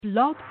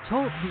Blog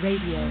Talk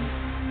Radio.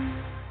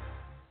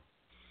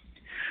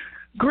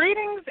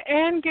 Greetings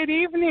and good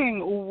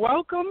evening.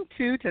 Welcome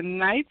to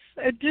tonight's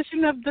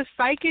edition of the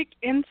Psychic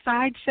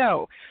Inside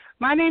Show.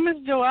 My name is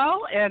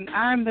Joelle, and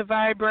I'm the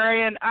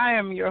Vibrarian. I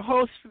am your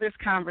host for this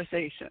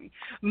conversation.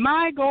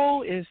 My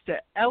goal is to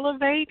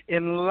elevate,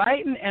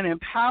 enlighten, and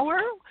empower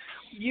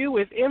you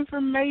with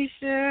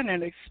information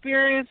and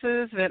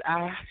experiences that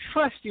I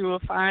trust you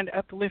will find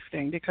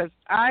uplifting, because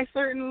I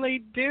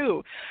certainly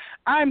do.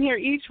 I'm here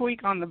each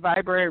week on the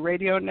Vibrary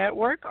Radio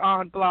Network,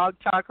 on Blog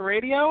Talk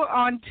Radio,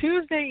 on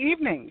Tuesday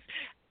evenings.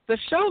 The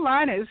show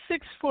line is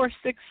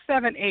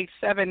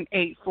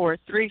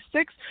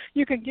 646-787-8436.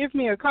 You can give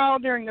me a call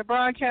during the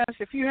broadcast.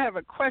 If you have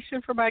a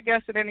question for my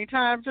guest at any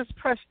time, just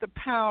press the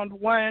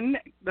 #1,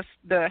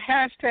 the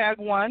hashtag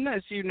 1,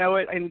 as you know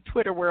it in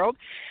Twitter world,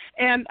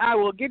 and I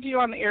will get you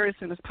on the air as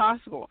soon as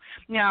possible.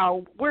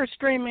 Now, we're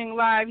streaming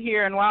live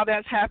here, and while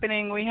that's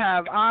happening, we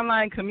have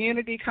online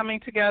community coming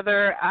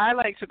together. I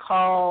like to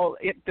call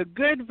it the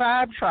Good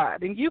Vibe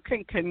Tribe, and you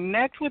can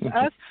connect with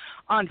us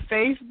on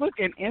Facebook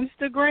and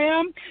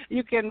Instagram.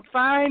 You can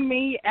find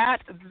me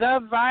at The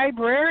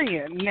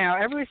Vibrarian. Now,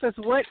 everybody says,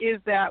 what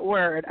is that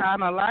word?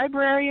 I'm a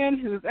librarian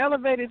who's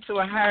elevated to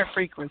a higher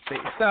frequency.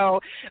 So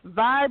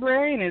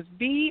Vibrarian is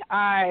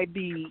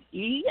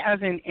B-I-B-E,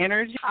 as in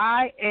energy,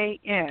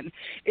 I-A-N.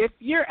 If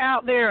you're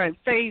out there on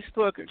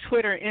Facebook or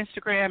Twitter,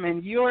 Instagram,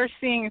 and you're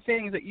seeing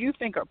things that you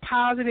think are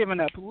positive and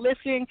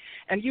uplifting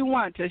and you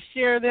want to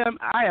share them,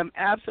 I am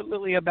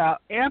absolutely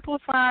about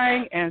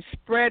amplifying and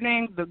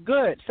spreading the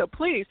good. So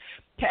please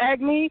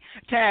tag me,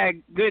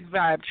 tag Good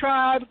Vibe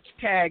Tribe,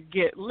 tag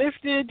Get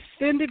Lifted,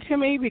 send it to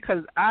me,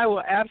 because I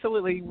will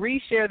absolutely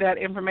reshare that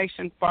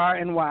information far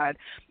and wide.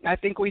 I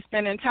think we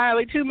spend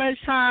entirely too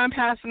much time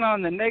passing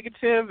on the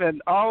negative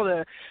and all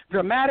the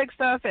dramatic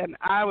stuff, and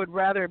I would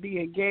rather be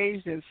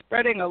engaged in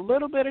spreading a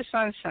little bit of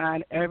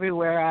sunshine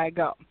everywhere I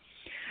go.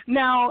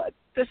 Now,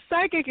 the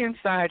Psychic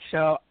Inside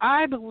Show,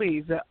 I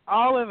believe that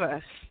all of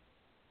us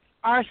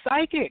are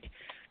psychic.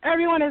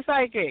 Everyone is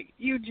psychic.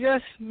 You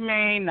just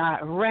may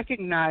not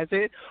recognize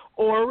it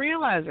or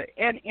realize it.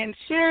 And in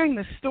sharing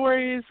the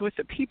stories with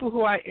the people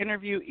who I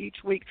interview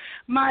each week,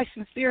 my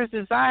sincerest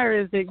desire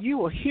is that you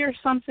will hear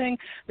something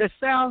that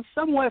sounds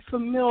somewhat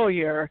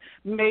familiar,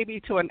 maybe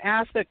to an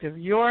aspect of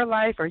your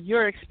life or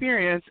your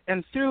experience,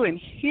 and through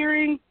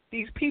hearing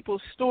these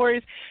people's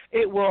stories,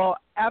 it will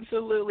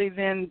absolutely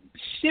then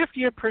shift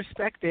your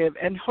perspective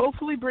and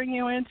hopefully bring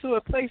you into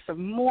a place of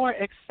more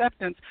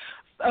acceptance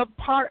of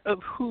part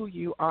of who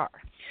you are.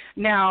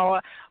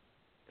 Now,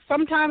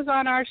 sometimes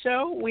on our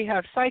show, we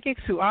have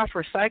psychics who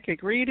offer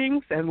psychic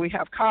readings, and we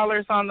have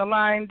callers on the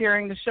line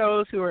during the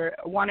shows who are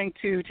wanting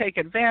to take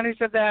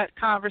advantage of that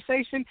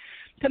conversation.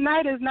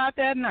 Tonight is not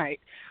that night.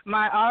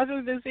 My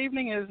author this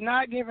evening is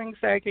not giving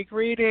psychic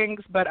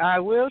readings, but I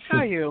will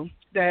tell you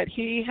that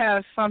he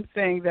has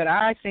something that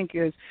I think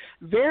is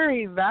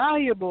very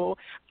valuable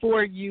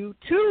for you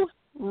to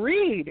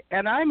read,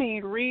 and I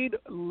mean read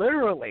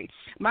literally.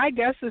 My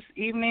guest this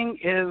evening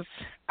is,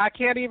 I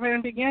can't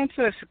even begin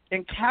to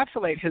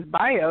encapsulate his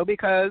bio,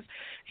 because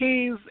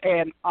he's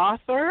an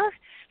author,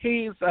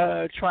 he's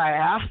a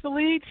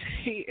triathlete,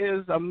 he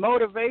is a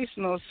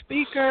motivational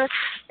speaker,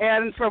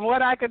 and from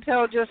what I could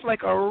tell, just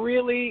like a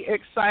really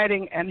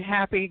exciting and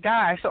happy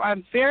guy. So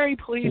I'm very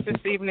pleased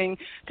this evening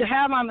to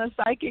have on the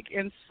Psychic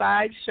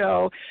Inside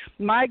Show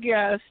my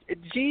guest,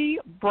 G.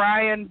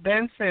 Brian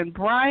Benson.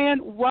 Brian,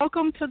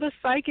 welcome to the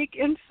Psychic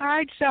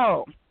Inside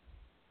Show.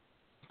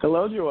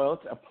 Hello, Joelle.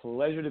 It's a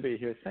pleasure to be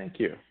here. Thank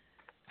you.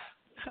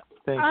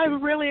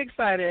 I'm really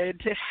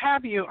excited to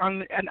have you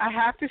on, and I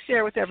have to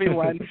share with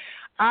everyone,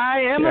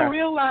 I am a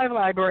real live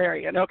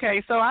librarian,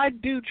 okay? So I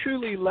do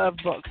truly love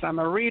books. I'm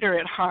a reader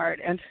at heart.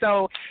 And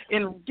so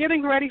in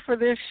getting ready for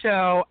this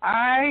show,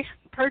 I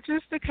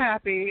purchased a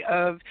copy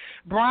of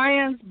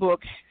Brian's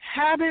book,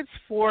 Habits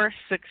for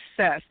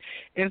Success,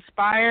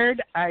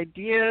 Inspired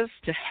Ideas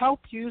to Help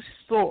You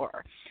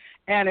Soar.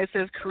 And it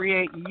says,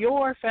 create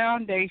your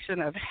foundation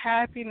of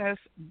happiness,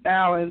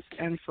 balance,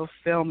 and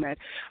fulfillment.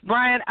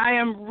 Brian, I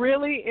am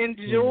really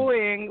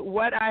enjoying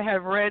what I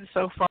have read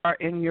so far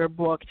in your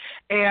book,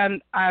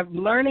 and I'm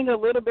learning a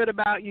little bit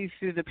about you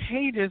through the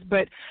pages,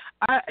 but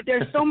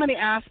there's so many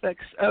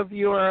aspects of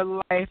your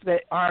life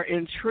that are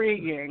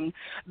intriguing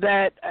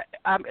that,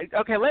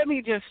 okay, let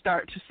me just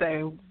start to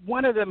say,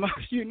 one of the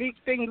most unique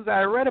things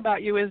I read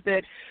about you is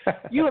that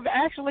you have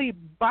actually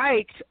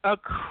biked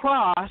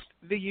across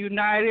the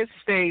United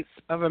States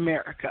of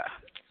America.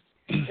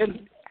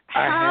 And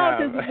how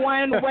does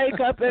one wake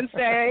up and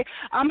say,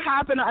 I'm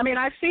hopping? I mean,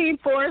 I've seen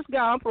Forrest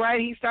Gump, right?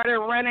 He started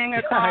running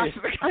across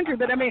the country.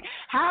 But, I mean,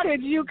 how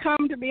did you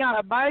come to be on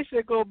a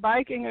bicycle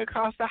biking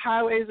across the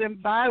highways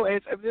and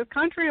byways of this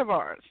country of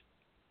ours?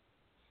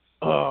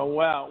 Oh,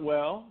 wow.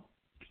 Well,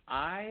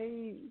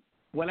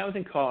 when I was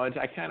in college,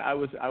 I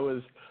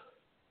was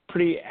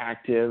pretty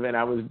active, and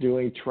I was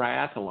doing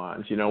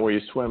triathlons, where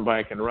you swim,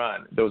 bike, and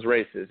run, those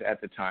races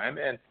at the time.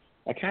 And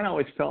I kind of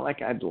always felt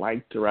like I'd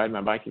like to ride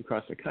my bike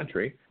across the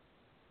country.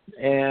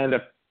 And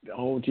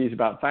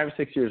about 5 or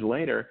 6 years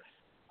later,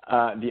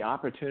 the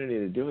opportunity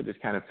to do it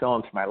just kind of fell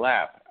into my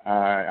lap.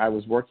 I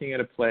was working at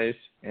a place,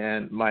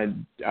 and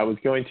I was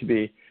going to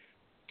be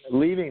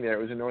leaving there.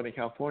 It was in Northern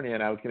California,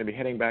 and I was going to be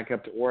heading back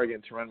up to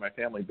Oregon to run my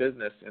family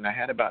business, and I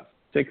had about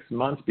 6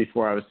 months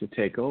before I was to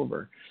take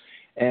over.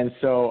 And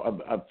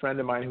so a friend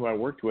of mine who I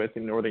worked with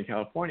in Northern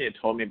California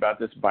told me about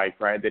this bike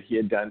ride that he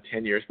had done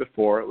 10 years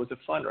before. It was a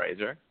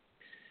fundraiser.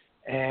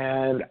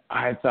 And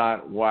I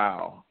thought,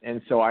 wow.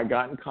 And so I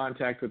got in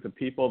contact with the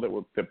people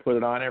that put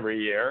it on every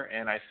year,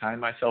 and I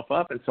signed myself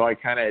up. And so it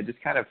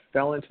just kind of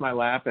fell into my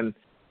lap, and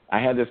I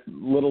had this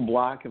little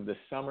block of the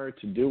summer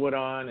to do it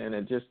on, and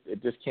it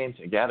just came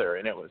together,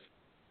 and it was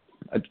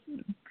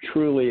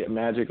truly a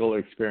magical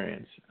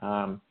experience.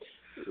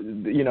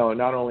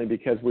 Not only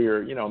because we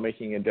were,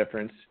 making a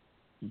difference,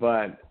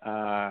 but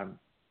I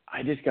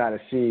just got to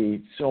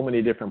see so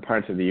many different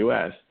parts of the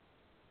U.S.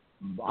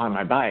 on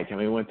my bike. I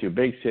mean, we went through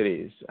big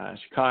cities,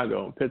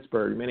 Chicago,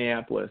 Pittsburgh,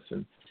 Minneapolis,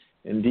 and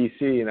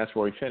D.C., and that's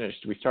where we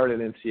finished. We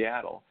started in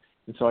Seattle,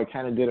 and so I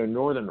kind of did a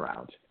northern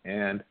route,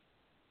 and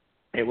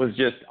it was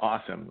just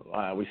awesome.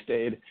 We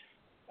stayed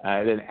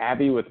at an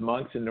abbey with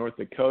monks in North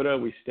Dakota.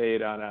 We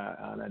stayed on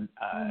an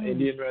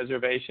Indian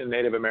reservation,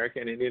 Native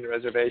American Indian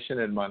reservation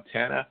in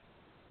Montana.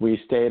 We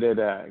stayed at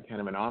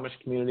kind of an Amish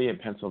community in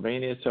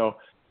Pennsylvania. So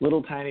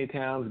little tiny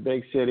towns,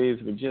 big cities.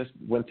 We just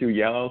went through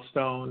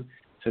Yellowstone.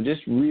 So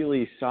just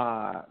really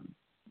saw,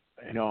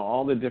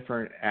 all the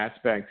different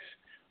aspects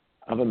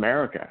of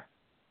America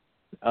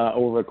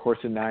over the course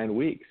of 9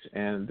 weeks.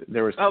 And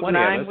there was 20 of us.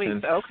 9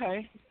 weeks,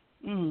 okay.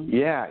 Mm.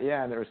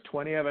 Yeah, and there was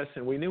 20 of us,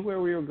 and we knew where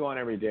we were going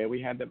every day.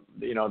 We had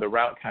the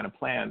route kind of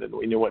planned, and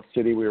we knew what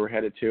city we were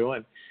headed to,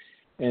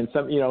 and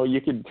some, you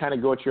could kind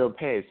of go at your own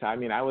pace. I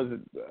mean, I was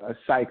a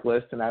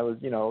cyclist, and I was,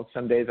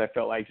 some days I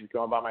felt like just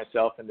going by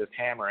myself and just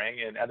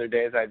hammering, and other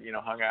days I,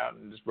 hung out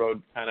and just rode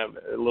kind of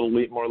a little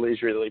more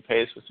leisurely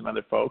pace with some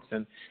other folks,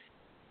 and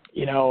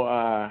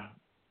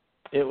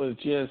it was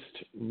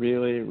just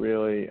really,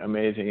 really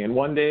amazing. And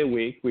one day a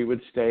week, we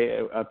would stay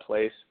at a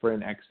place for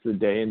an extra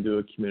day and do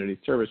a community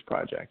service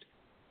project.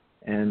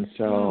 And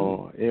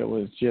so it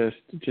was just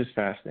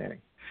fascinating.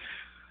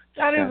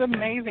 That is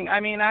amazing. I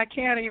mean, I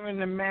can't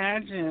even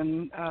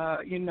imagine,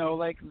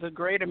 like the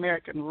Great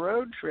American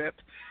Road Trip,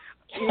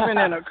 even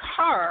in a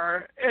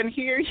car, and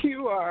here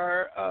you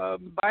are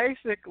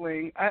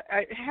bicycling.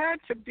 It had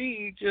to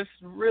be just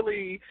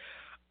really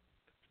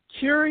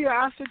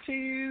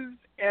curiosities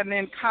and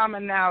then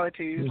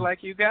commonalities.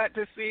 Like you got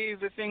to see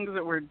the things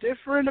that were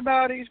different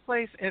about each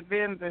place, and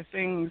then the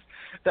things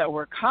that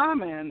were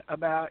common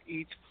about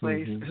each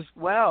place as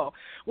well.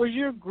 Was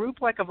your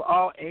group like of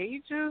all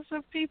ages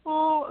of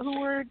people who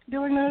were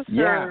doing this?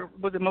 Yeah. Or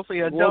was it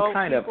mostly adult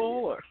people?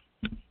 Or?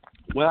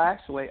 Well,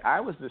 actually, I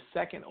was the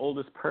second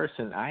oldest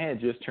person. I had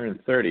just turned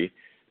 30.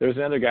 There was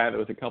another guy that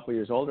was a couple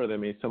years older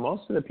than me, so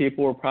most of the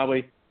people were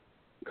probably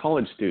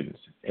college students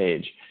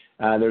age.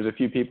 There's a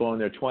few people in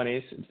their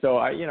 20s, so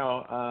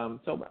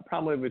so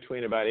probably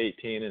between about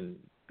 18 and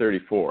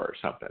 34 or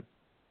something.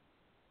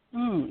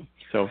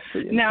 So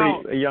pretty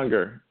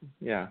younger,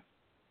 yeah.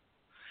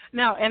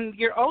 Now, and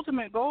your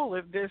ultimate goal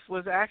of this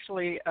was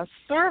actually a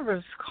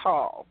service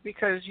call,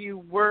 because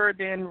you were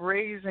then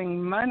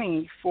raising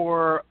money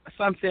for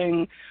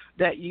something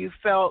that you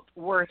felt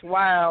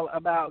worthwhile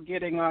about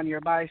getting on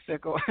your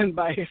bicycle and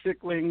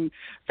bicycling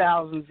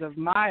thousands of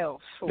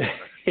miles for.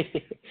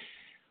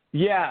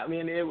 Yeah, I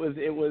mean, it was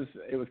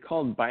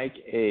called Bike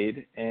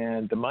Aid,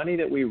 and the money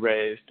that we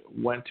raised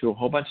went to a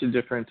whole bunch of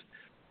different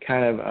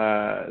kind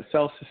of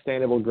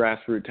self-sustainable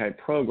grassroots type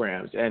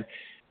programs. And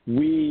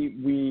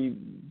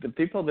the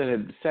people that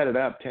had set it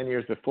up 10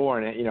 years before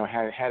and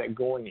had it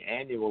going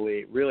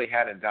annually really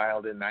had it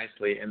dialed in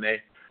nicely, and they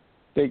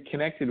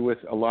connected with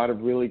a lot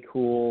of really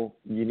cool,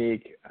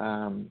 unique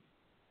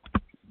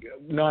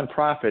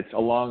nonprofits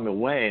along the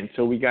way, and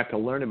so we got to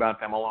learn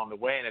about them along the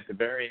way. And at the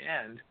very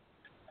end,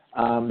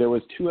 there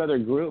was two other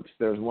groups.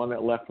 There was one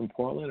that left from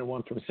Portland and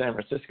one from San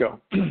Francisco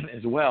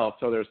as well.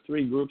 So there's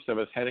three groups of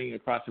us heading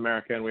across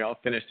America, and we all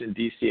finished in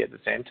D.C. at the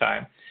same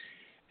time.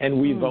 And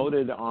we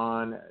voted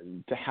on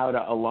how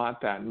to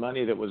allot that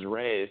money that was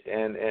raised.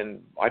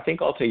 And I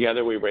think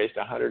altogether we raised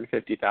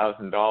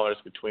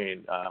 $150,000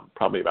 between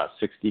probably about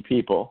 60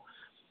 people.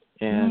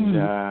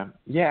 And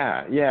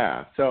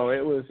so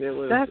it was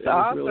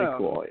awesome. Really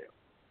cool.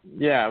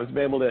 Yeah, I was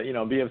able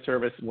to be of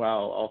service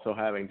while also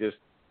having just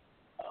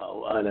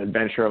an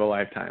adventure of a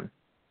lifetime.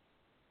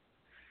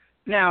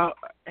 Now,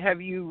 have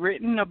you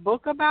written a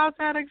book about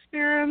that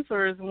experience,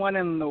 or is one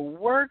in the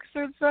works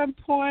at some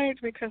point?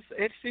 Because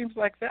it seems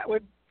like that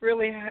would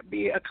really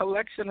be a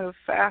collection of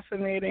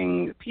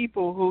fascinating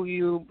people who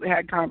you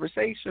had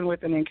conversation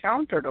with and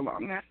encountered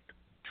along that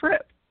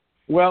trip.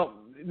 Well,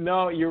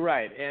 no, you're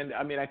right. And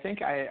I mean, I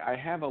think I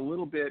have a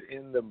little bit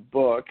in the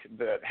book,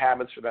 the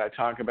habits that I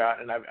talk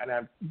about, and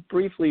I've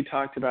briefly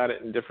talked about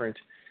it in different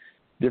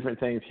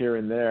things here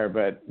and there.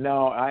 But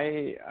no,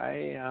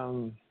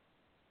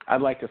 I'd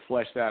like to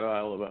flesh that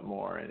out a little bit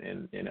more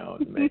and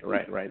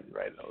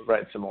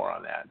write some more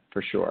on that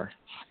for sure.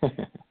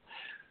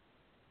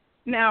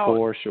 Now,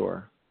 for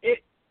sure.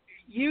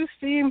 You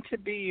seem to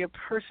be a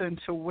person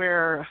to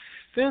where a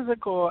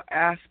physical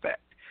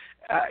aspect.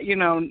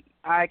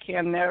 I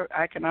can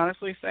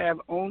honestly say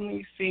I've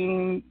only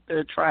seen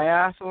the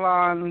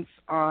triathlons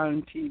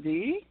on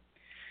TV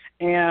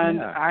and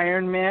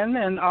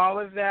Ironman and all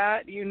of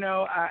that.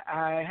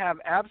 I have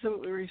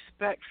absolutely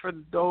respect for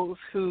those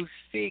who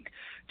seek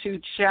to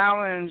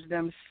challenge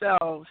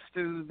themselves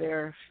through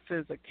their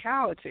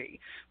physicality.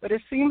 But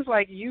it seems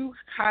like you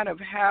kind of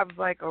have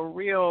like a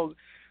real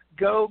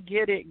go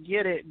get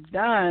it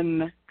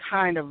done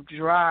kind of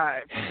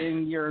drive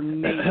in your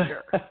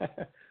nature.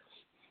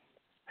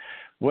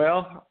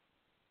 Well,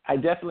 I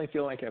definitely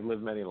feel like I've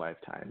lived many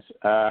lifetimes.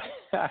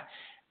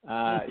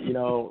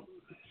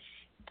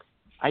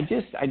 I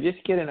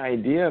just get an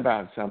idea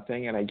about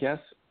something, and I guess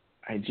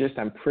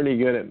I'm pretty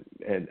good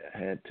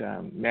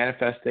at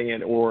manifesting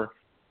it or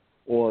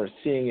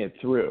seeing it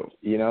through.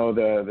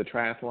 The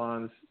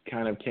triathlons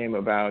kind of came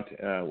about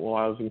while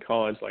I was in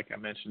college. Like I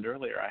mentioned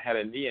earlier, I had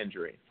a knee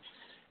injury,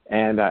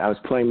 and I was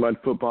playing mud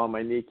football.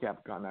 My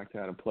kneecap got knocked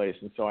out of place,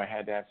 and so I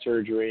had to have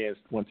surgery and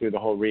went through the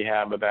whole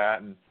rehab of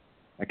that. And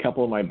a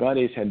couple of my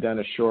buddies had done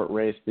a short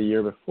race the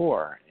year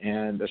before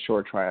and a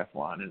short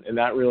triathlon, and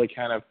that really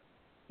kind of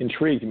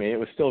intrigued me. It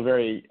was still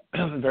very,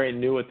 very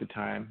new at the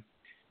time.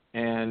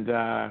 And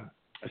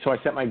so I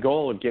set my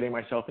goal of getting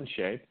myself in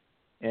shape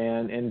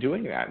and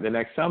doing that the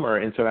next summer.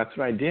 And so that's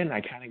what I did, and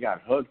I kind of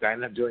got hooked. I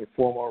ended up doing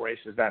 4 more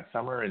races that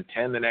summer and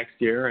 10 the next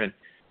year. And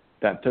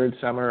that third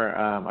summer,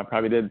 I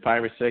probably did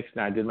 5 or 6,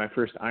 and I did my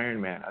first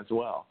Ironman as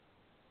well.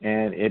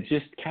 And it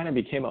just kind of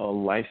became a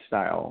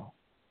lifestyle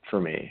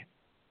for me.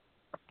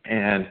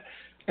 And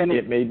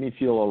it made me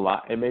feel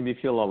alive. It made me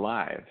feel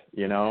alive,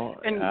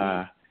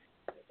 And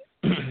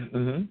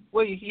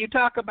well, you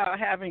talk about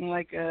having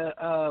like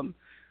a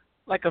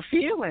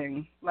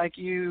feeling, like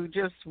you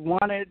just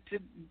wanted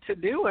to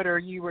do it, or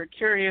you were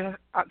curious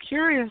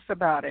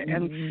about it,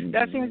 and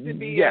that seems to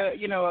be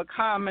a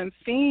common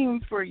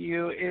theme for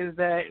you, is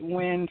that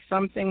when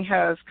something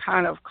has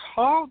kind of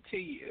called to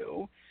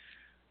you,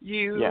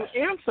 you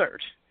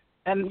answered.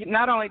 And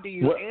not only do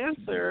you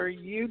answer,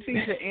 you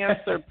seem to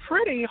answer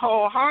pretty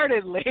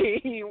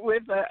wholeheartedly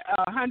with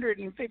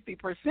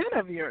 150%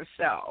 of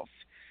yourself.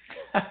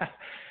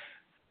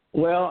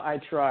 Well, I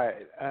try.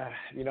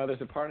 There's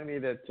a part of me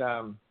that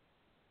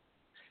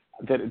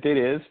it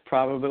is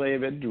probably a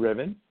bit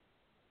driven,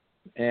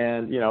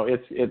 and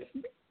it's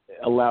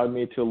allowed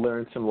me to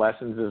learn some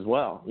lessons as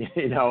well.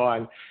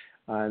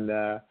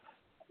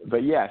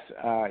 But yes,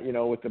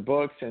 with the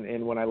books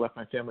and when I left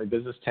my family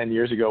business 10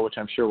 years ago, which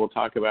I'm sure we'll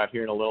talk about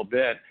here in a little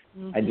bit,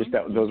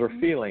 those were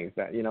feelings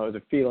that, it was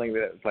a feeling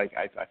that it's like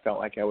I felt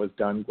like I was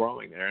done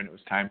growing there and it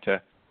was time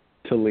to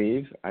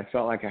leave. I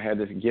felt like I had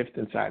this gift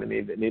inside of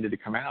me that needed to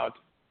come out,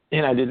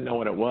 and I didn't know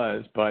what it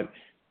was, but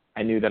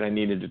I knew that I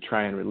needed to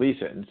try and release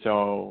it. And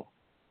so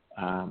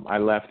I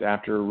left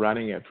after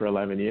running it for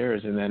 11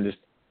 years, and then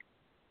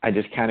I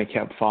just kind of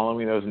kept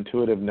following those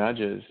intuitive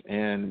nudges,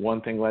 and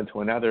one thing led to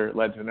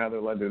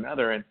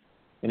another,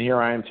 and here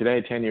I am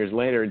today, 10 years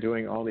later,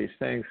 doing all these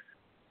things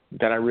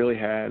that I really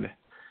had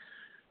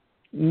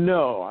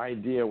no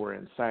idea were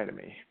inside of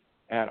me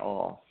at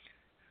all.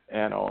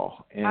 And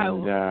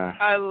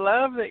I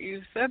love that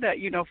you said that,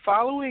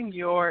 following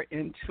your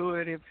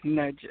intuitive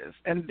nudges.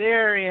 And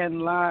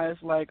therein lies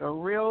like a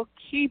real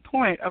key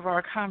point of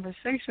our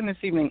conversation this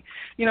evening.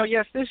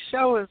 Yes, this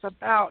show is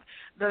about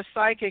the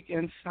psychic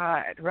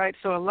inside, right?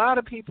 So a lot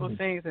of people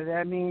think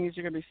that means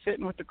you're going to be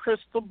sitting with the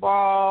crystal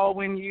ball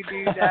when you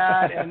do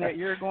that, and that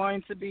you're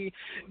going to be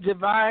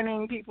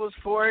divining people's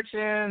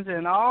fortunes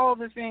and all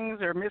the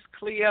things, or Miss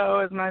Cleo,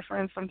 as my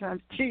friends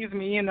sometimes tease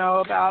me,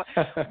 about.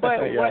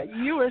 But what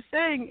you were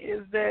saying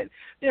is that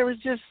there was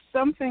just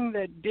something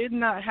that did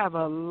not have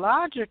a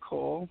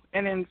logical,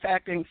 and in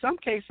fact, in some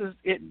cases,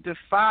 it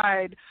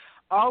defied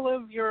all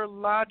of your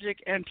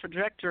logic and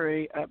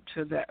trajectory up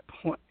to that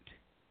point.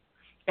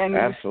 And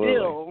Absolutely. You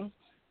still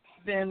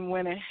then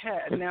went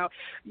ahead. Now,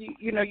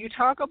 you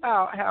talk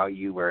about how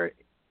you were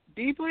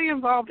deeply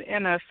involved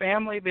in a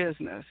family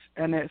business,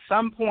 and at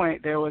some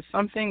point there was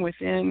something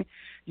within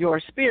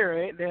your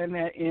spirit, then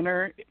that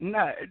inner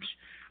nudge,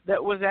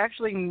 that was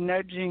actually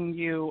nudging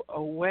you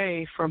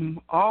away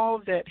from all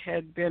that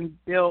had been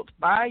built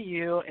by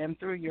you and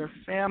through your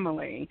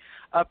family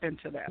up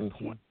into that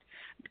point.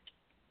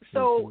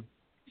 So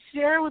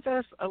share with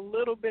us a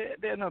little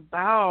bit then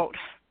about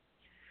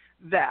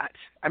that.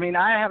 I mean,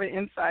 I have an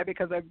insight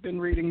because I've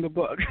been reading the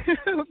book,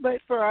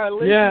 but for our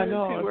listeners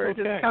who are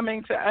just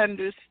coming to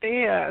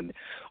understand,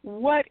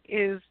 what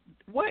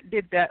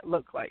did that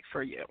look like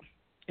for you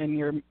in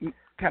your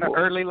kind of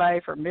early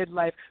life or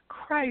midlife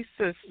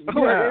crisis,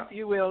 or if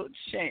you will,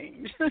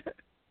 change?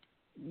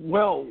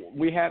 Well,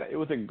 it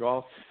was a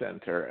golf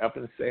center up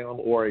in Salem,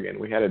 Oregon.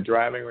 We had a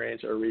driving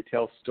range, a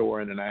retail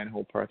store, and a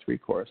 9-hole par 3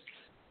 course.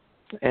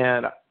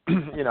 And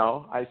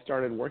I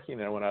started working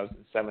there when I was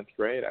in 7th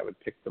grade. I would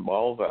pick the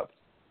balls up.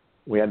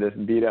 We had this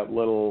beat-up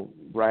little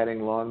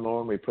riding lawnmower,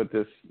 and we put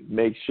this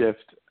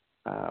makeshift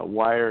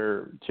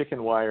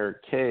chicken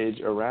wire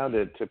cage around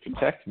it to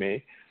protect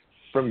me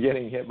from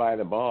getting hit by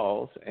the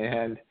balls.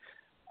 And,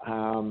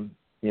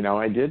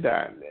 I did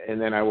that. And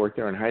then I worked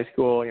there in high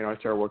school. I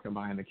started working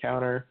behind the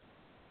counter.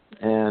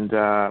 And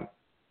I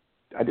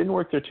didn't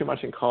work there too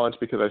much in college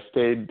because I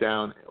stayed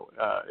down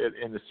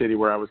in the city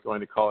where I was going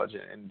to college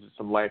and did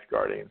some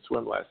lifeguarding and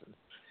swim lessons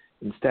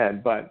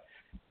instead. But,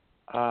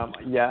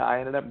 I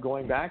ended up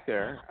going back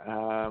there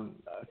a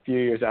few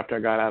years after I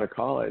got out of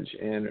college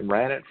and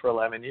ran it for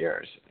 11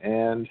 years.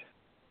 And,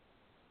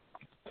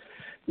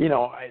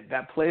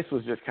 that place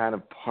was just kind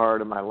of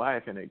part of my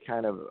life, and it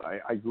kind of,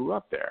 I grew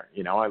up there.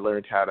 I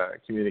learned how to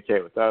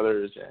communicate with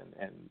others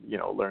and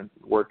learn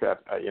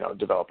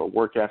develop a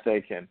work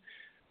ethic, and,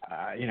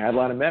 I had a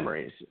lot of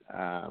memories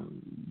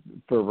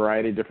for a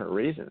variety of different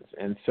reasons.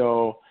 And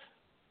so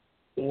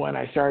when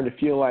I started to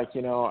feel like,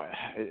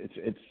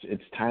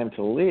 it's time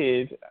to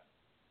leave,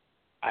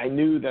 I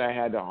knew that I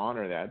had to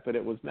honor that, but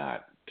it was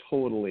not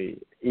totally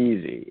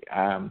easy.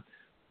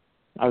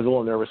 I was a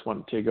little nervous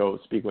wanting to go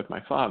speak with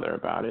my father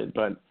about it,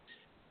 but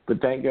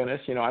thank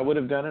goodness, I would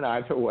have done it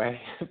either way.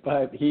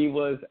 But he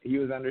was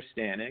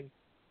understanding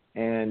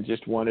and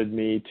just wanted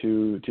me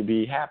to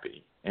be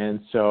happy, and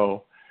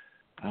so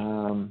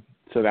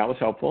that was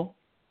helpful.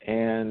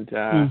 And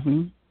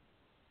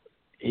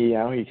he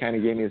kind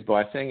of gave me his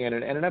blessing, and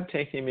it ended up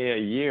taking me a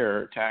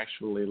year to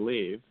actually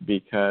leave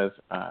because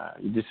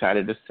he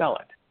decided to sell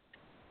it.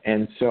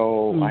 And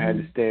so I had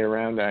to stay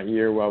around that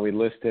year while we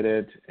listed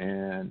it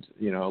and,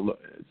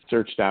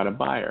 searched out a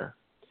buyer.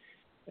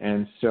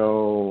 And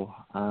so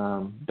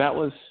that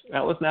was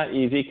not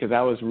easy because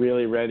I was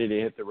really ready to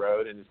hit the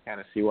road and just kind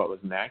of see what was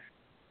next.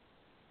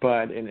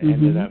 But it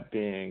ended up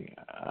being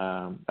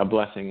a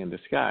blessing in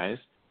disguise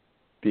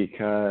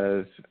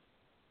because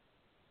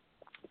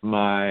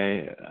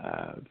my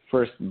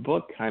first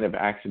book kind of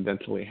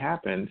accidentally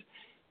happened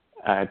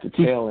at the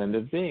tail end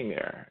of being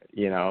there,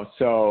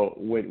 so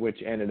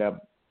which ended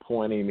up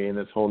pointing me in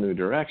this whole new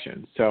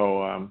direction.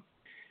 So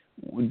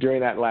during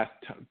that last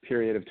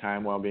period of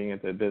time while being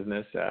at the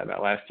business,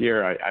 that last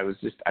year, I was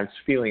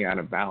feeling out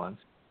of balance,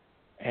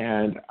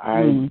 and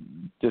I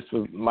just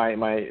was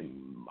my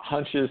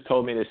hunches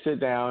told me to sit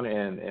down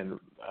and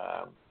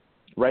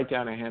write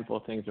down a handful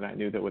of things that I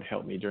knew that would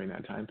help me during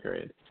that time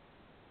period.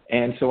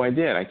 And so I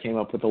did. I came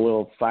up with a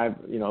little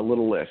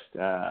list.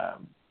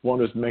 One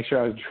was make sure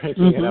I was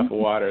drinking enough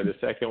water. The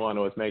second one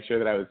was make sure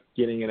that I was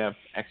getting enough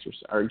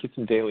exercise or get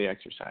some daily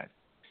exercise.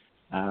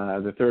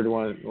 The third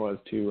one was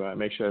to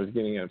make sure I was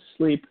getting enough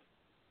sleep.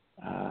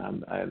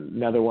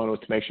 Another one was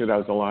to make sure that I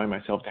was allowing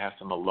myself to have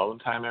some alone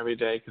time every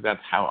day because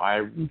that's how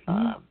I,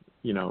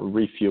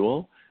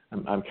 refuel.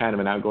 I'm kind of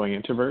an outgoing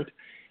introvert.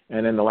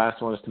 And then the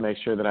last one was to make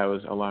sure that I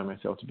was allowing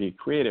myself to be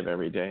creative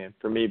every day. And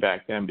for me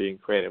back then, being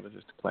creative was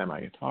just to play my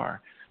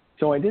guitar.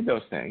 So I did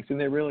those things, and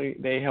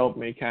they helped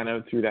me kind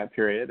of through that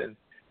period.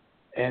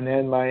 And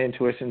then my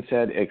intuition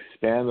said,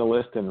 expand the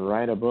list and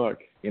write a book,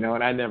 and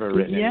I'd never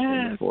written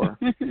anything before.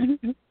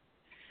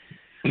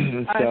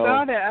 I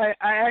saw that.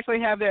 I actually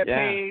have that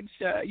page,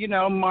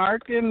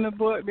 marked in the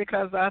book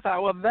because I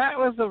thought, well, that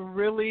was a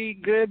really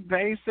good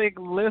basic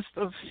list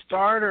of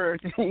starter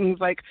things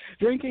like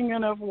drinking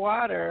enough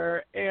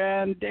water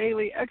and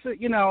daily exercise.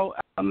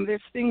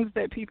 There's things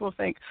that people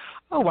think,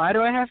 oh, why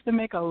do I have to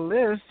make a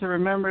list to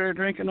remember to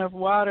drink enough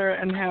water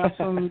and have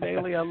some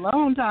daily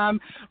alone time?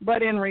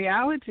 But in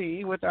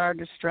reality, with our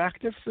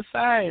distractive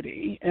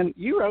society, and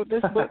you wrote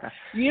this book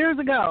years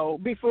ago,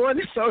 before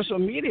the social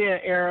media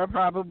era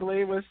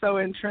probably was so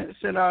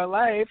entrenched in our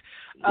life,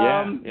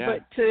 but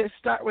to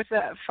start with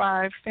that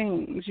 5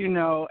 things,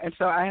 and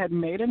so I had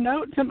made a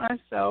note to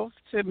myself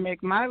to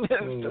make my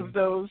list of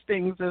those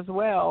things as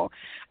well,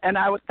 and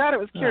I thought it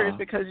was curious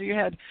because you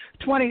had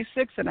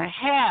 26 and a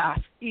half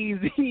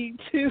easy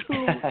to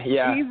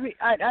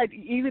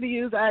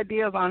use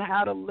ideas on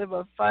how to live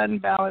a fun,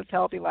 balanced,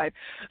 healthy life.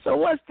 So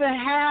what's the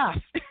half?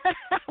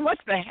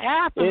 What's the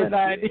half of an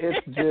idea?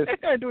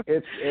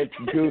 It's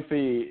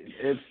goofy.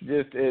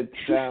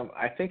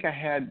 I think I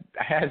had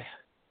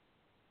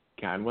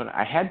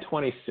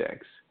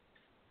 26,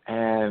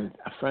 and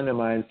a friend of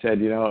mine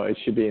said, it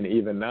should be an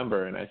even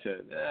number, and I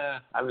said,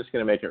 I'm just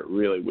going to make it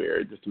really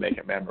weird just to make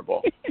it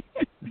memorable.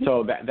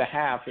 So the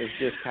half is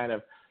just kind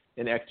of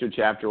an extra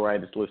chapter where I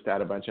just list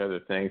out a bunch of other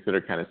things that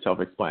are kind of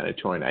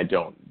self-explanatory, and I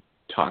don't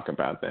talk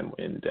about them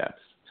in depth.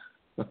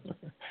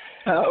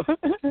 So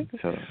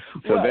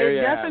well, there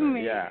you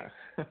definitely, have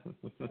it.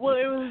 Well,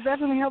 it was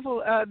definitely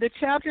helpful. The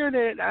chapter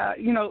that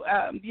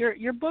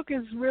your book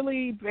is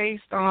really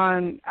based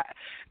on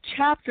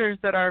chapters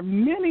that are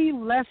many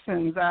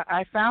lessons.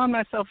 I found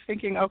myself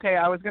thinking, okay,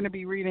 I was going to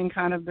be reading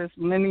kind of this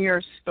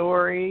linear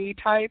story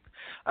type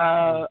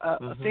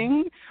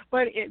thing,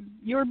 but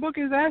your book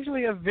is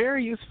actually a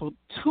very useful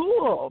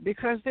tool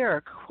because there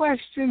are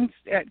questions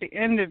at the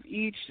end of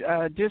each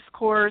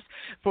discourse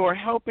for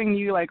helping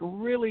you like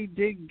really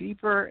dig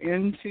deeper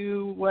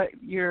into what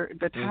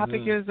the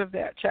topic is of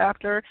that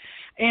chapter. father.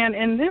 And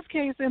in this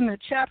case, in the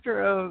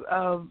chapter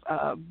of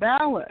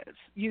balance,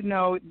 you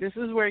know, this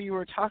is where you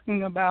were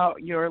talking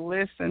about your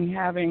list and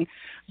having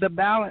the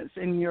balance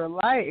in your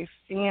life.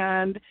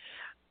 And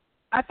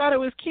I thought it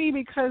was key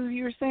because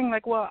you were saying,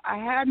 like, well, I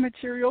had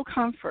material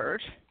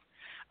comfort.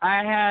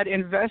 I had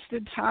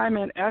invested time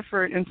and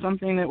effort in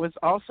something that was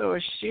also a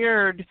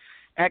shared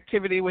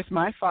activity with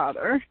my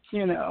father,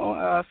 you know,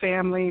 a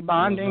family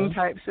bonding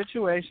type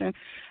situation,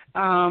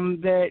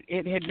 that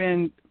it had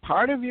been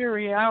part of your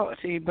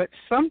reality, but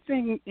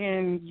something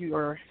in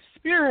your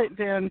spirit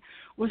then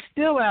was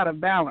still out of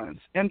balance.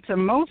 And to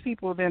most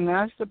people, then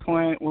that's the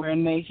point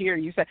when they hear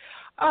you say,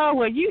 oh,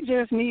 well, you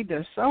just need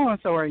to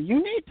so-and-so, or you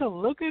need to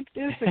look at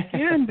this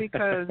again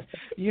because,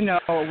 you know,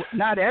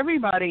 not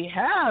everybody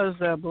has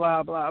a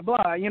blah, blah,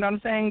 blah, you know what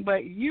I'm saying?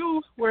 But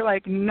you were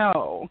like,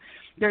 no,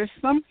 there's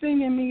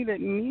something in me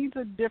that needs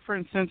a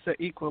different sense of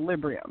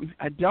equilibrium.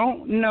 I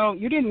don't know.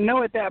 You didn't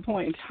know at that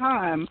point in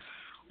time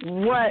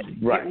what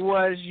it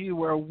was you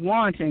were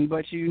wanting,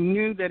 but you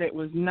knew that it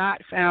was not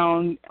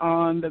found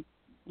on the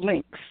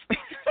links.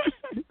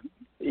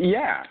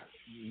 Yeah,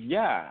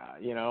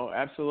 you know,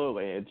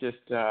 absolutely. It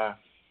just, I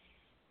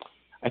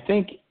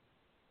think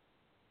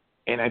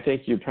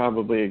you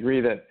probably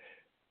agree that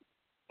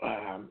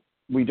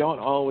we don't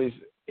always.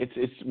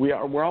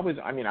 We're always.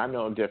 I mean, I'm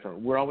no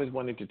different. We're always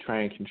wanting to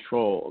try and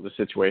control the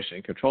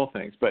situation, control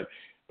things, but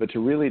to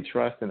really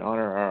trust and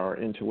honor our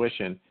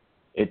intuition,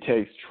 it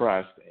takes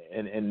trust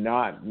and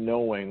not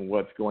knowing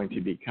what's going to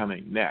be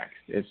coming next.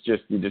 It's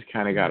just, you just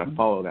kind of got to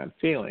follow that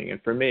feeling.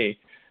 And for me,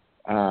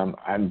 I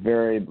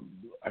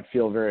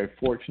feel very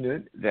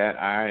fortunate that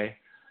I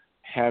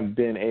have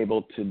been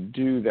able to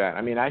do that.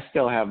 I mean, I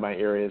still have my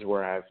areas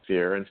where I have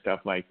fear and stuff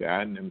like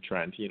that, and I'm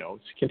trying to, you know,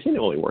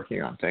 continually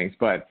working on things.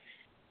 But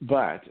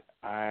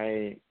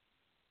I've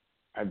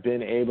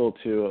been able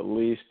to at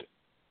least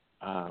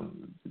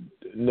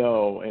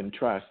know and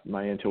trust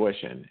my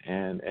intuition,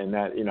 and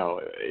that, you know,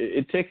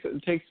 it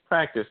takes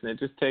practice, and it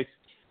just takes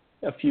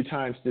a few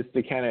times just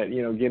to kind of,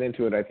 you know, get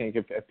into it. I think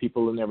if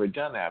people have never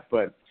done that,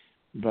 but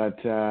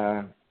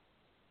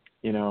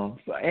you know,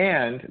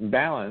 and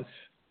balance.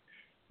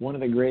 One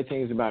of the great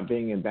things about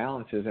being in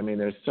balance is, I mean,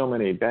 there's so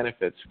many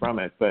benefits from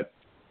it, but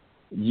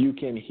you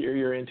can hear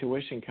your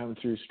intuition come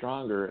through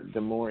stronger the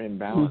more in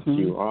balance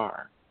you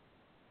are.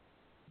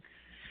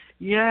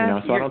 Yeah. You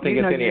know, so I don't think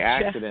it's any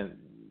accident.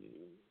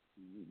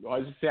 I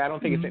was just say I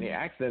don't think it's any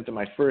accident that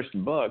my first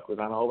book was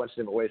on a whole bunch of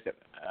different ways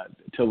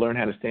to learn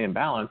how to stay in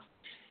balance,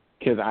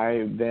 because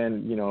I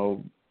then, you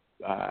know,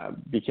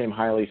 became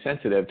highly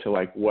sensitive to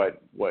like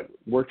what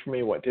worked for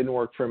me, what didn't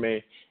work for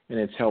me, and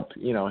it's helped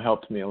me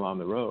along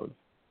the road.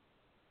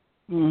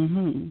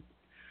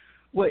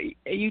 Well,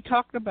 you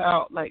talked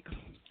about like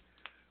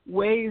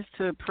ways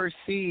to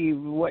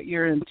perceive what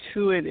your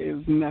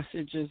intuitive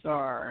messages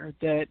are.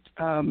 That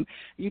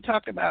you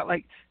talked about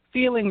like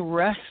feeling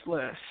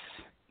restlessness,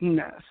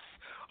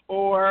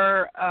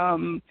 or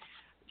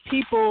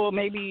people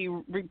maybe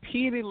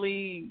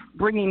repeatedly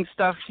bringing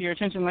stuff to your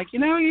attention, like, you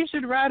know, you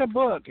should write a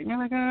book. And you're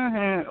like,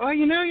 oh,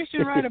 you know, you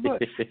should write a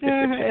book.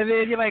 And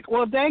then you're like,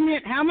 well, dang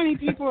it, how many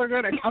people are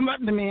going to come up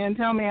to me and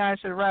tell me I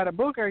should write a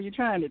book? Are you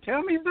trying to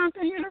tell me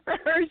something,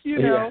 universe? You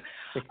know,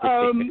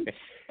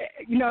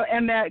 you know,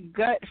 and that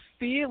gut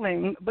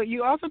feeling. But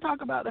you also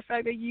talk about the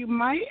fact that you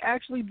might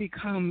actually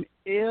become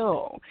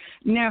ill.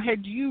 Now,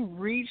 had you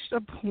reached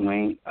a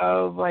point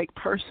of like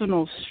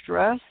personal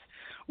stress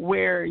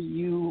where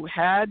you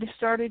had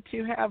started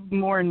to have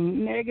more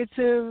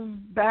negative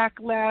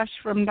backlash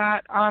from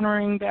not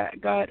honoring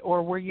that gut,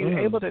 or were you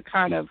able to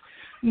kind of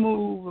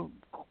move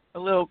a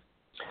little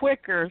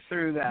quicker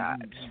through that?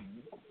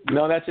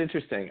 No, that's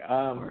interesting.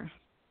 Wow.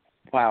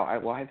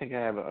 I think I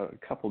have a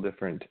couple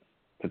different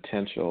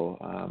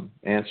potential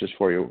answers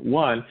for you.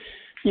 One,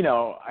 you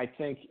know, I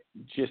think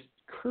just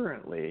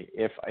currently,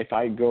 if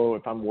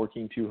I'm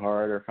working too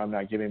hard, or if I'm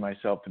not giving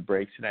myself the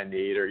breaks that I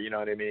need, or you know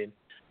what I mean,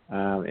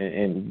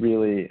 and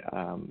really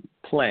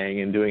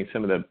playing and doing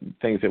some of the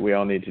things that we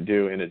all need to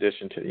do in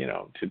addition to, you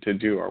know, to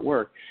do our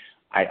work,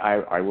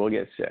 I will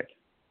get sick.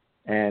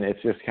 And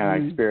it's just kind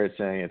of like spirit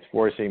saying it's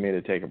forcing me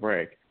to take a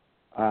break.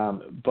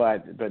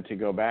 But to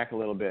go back a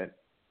little bit,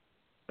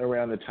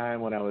 around the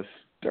time when I was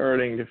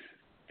starting to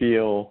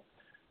feel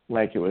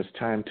like it was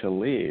time to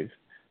leave,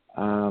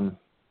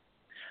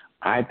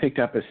 I picked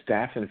up a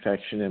staph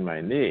infection in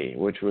my knee,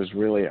 which was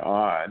really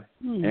odd.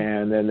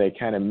 And then they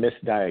kind of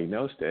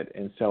misdiagnosed it.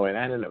 And so it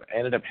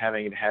ended up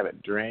having to have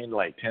it drained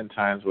like 10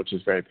 times, which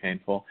is very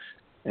painful.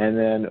 And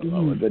then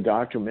the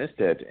doctor missed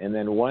it. And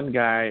then one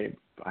guy,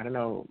 I don't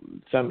know,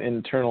 some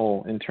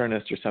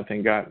internist or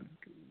something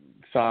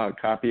saw a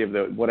copy of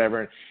the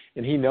whatever,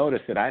 and he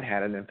noticed that I'd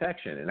had an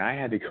infection. And I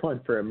had to go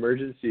in for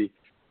emergency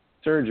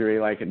surgery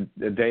like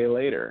a day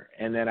later,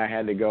 and then I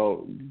had to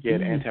go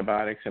get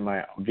antibiotics in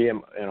my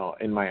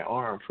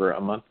arm for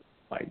a month,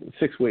 like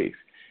 6 weeks,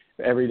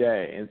 every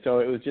day. And so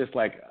it was just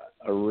like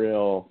a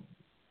real,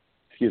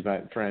 excuse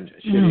my French,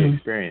 shitty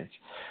experience.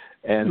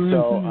 And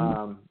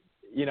so,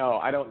 you know,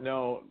 I don't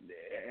know.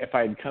 if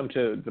I'd come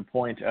to the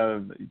point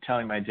of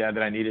telling my dad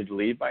that I needed to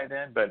leave by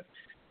then, but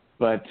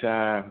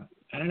I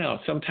don't know.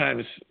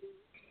 Sometimes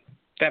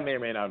that may or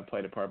may not have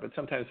played a part, but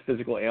sometimes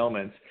physical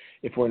ailments,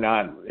 if we're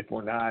not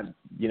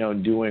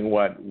doing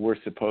what we're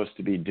supposed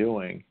to be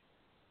doing,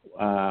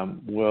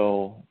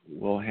 will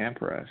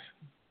hamper us.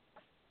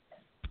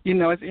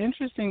 It's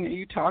interesting that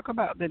you talk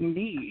about the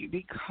knee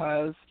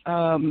because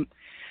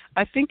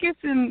I think it's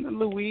in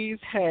Louise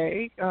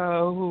Hay,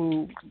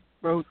 who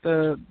wrote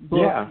the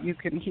book You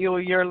Can Heal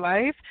Your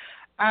Life.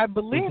 I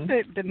believe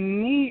that the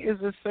knee is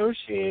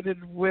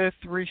associated with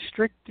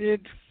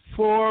restricted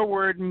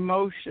forward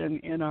motion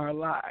in our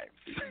lives.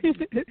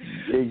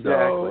 Exactly,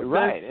 so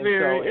right. And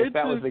so if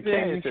that was the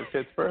interesting. case, it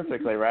fits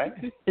perfectly, right?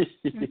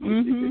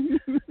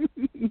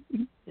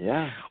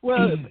 Yeah.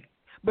 Well,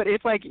 but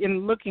it's like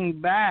in looking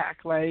back,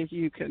 like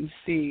you can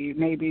see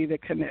maybe the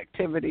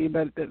connectivity,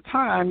 but at the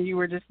time you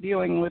were just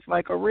dealing with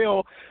like a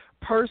real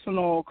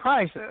personal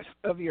crisis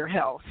of your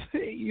health,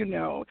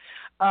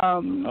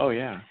 Oh,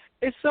 yeah.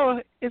 It's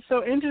so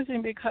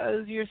interesting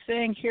because you're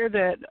saying here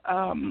that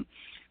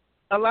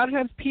a lot of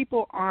times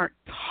people aren't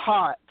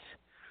taught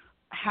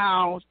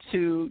how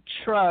to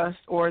trust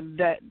or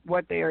that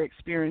what they are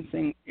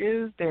experiencing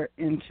is their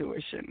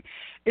intuition.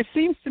 It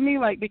seems to me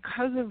like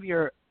because of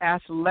your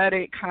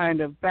athletic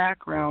kind of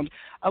background,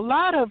 a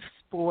lot of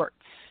sports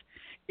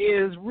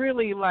is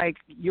really like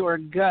your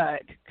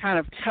gut kind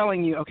of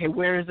telling you, okay,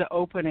 where's the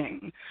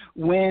opening,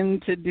 when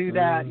to do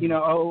that,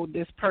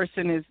 this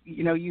person is,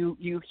 you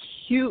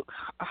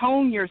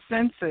hone your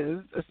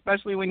senses,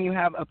 especially when you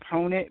have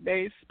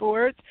opponent-based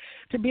sports,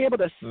 to be able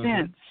to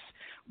sense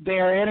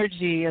their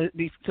energy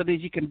so that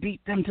you can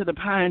beat them to the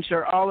punch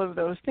or all of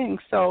those things.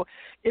 So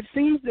it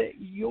seems that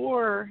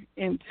your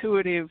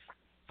intuitive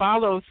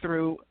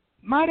follow-through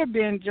might have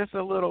been just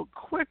a little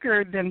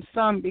quicker than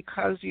some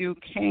because you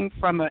came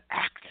from an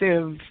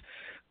active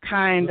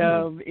kind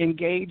of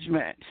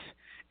engagement,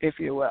 if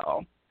you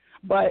will.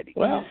 But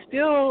you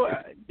still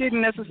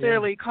didn't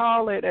necessarily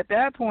call it at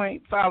that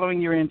point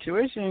following your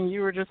intuition.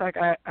 You were just like,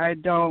 I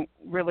don't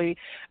really.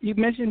 You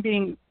mentioned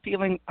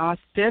feeling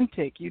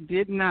authentic. You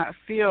did not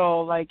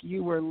feel like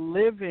you were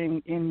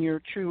living in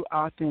your true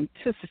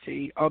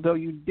authenticity, although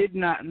you did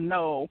not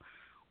know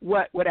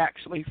what would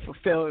actually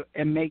fulfill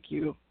and make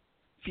you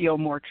feel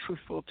more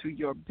truthful to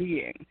your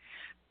being.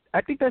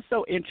 I think that's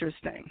so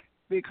interesting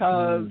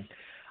because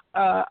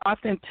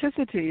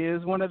authenticity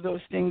is one of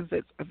those things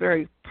that's a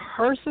very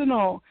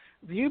personal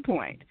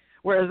viewpoint,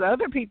 whereas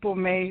other people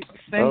may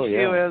sense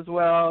you as,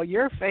 well,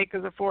 you're fake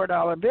as a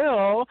 $4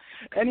 bill,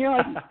 and you're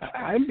like,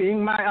 I'm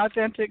being my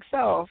authentic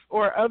self.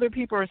 Or other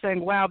people are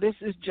saying, wow, this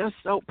is just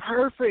so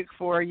perfect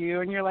for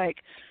you, and you're like,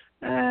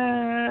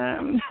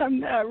 I'm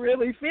not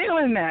really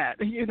feeling that,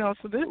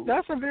 so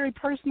that's a very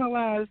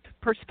personalized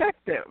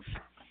perspective.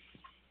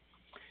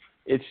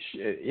 It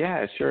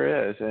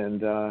sure is,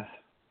 and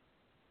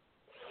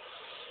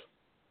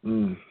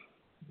I'm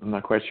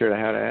not quite sure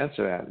how to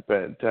answer that,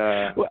 but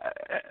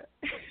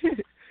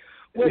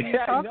well, you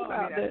talk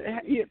about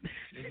that.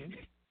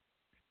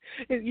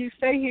 You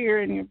say here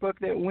in your book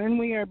that when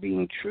we are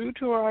being true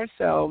to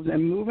ourselves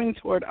and moving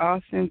toward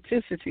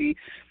authenticity,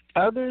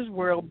 others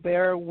will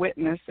bear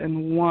witness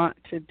and want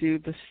to do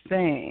the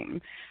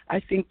same. I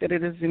think that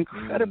it is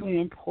incredibly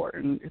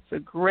important. It's a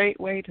great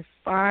way to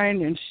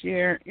find and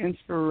share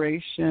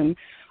inspiration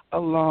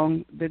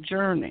along the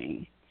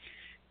journey.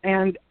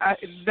 And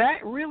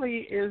that really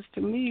is,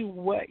 to me,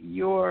 what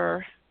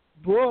your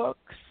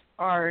books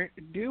are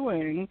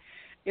doing,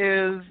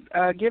 is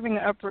giving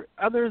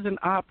others an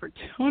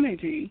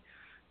opportunity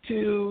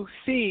to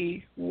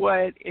see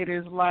what it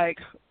is like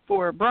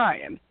for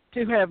Brian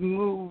to have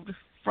moved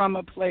from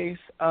a place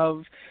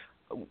of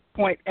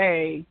point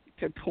A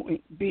to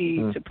point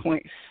B to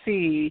point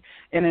C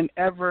in an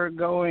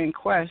ever-going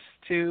quest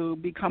to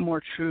become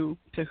more true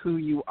to who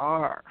you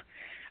are.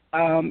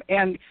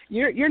 And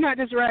you're not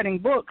just writing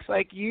books,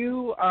 like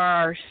you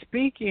are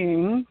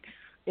speaking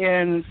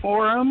in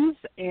forums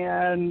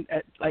and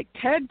at, like,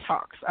 TED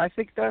Talks. I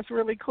think that's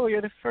really cool.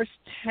 You're the first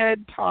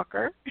TED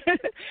Talker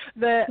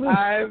that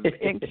I've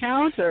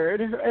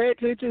encountered, right?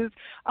 Which is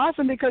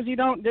awesome because you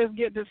don't just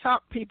get to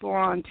talk people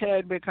on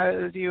TED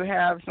because you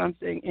have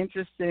something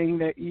interesting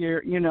that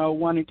you're,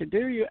 wanting to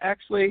do. You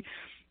actually,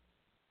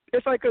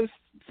 it's like a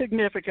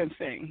significant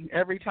thing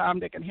every time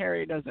Dick and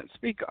Harry doesn't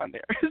speak on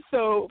there.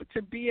 So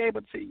to be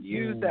able to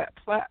use that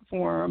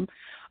platform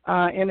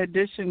in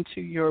addition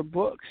to your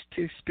books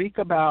to speak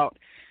about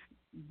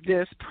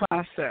this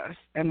process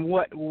and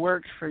what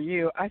worked for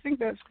you, I think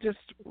that's just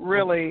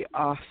really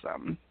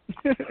awesome.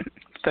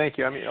 Thank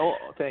you.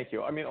 Thank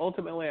you.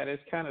 Ultimately, I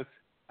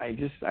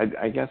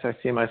guess I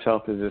see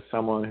myself as just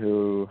someone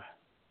who,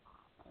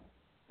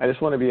 I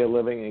just want to be a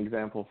living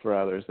example for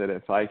others, that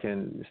if I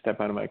can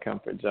step out of my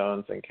comfort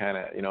zones and kind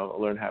of,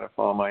 learn how to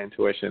follow my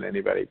intuition,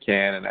 anybody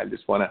can. And I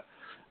just want to,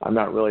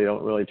 don't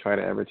really try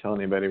to ever tell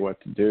anybody what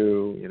to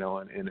do,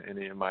 in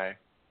any of my,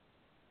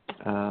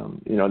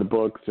 the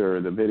books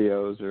or the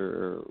videos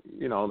or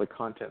the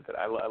content that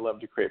I love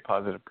to create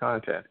positive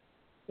content.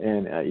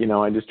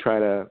 I just try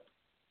to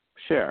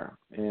share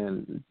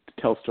and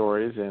tell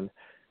stories and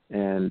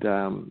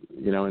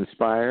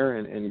inspire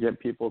and get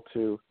people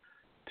to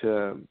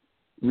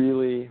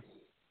really.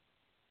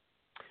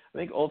 I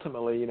think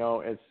ultimately,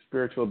 as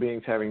spiritual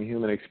beings having a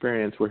human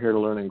experience, we're here to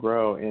learn and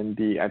grow. And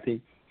I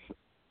think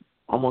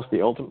almost the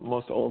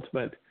most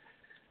ultimate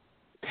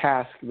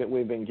task that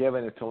we've been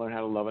given is to learn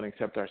how to love and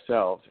accept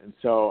ourselves. And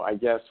so I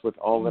guess with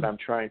all that I'm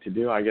trying to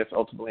do, I guess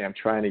ultimately I'm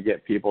trying to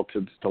get people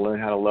to learn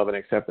how to love and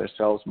accept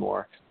themselves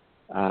more.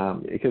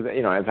 Because,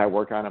 as I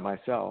work on it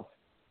myself,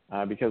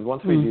 because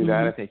once we do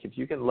that, I think if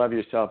you can love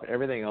yourself,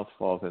 everything else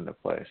falls into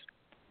place.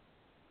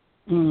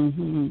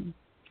 Mm-hmm.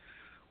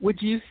 Would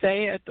you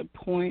say at the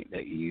point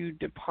that you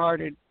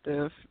departed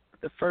the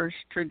first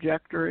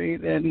trajectory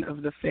then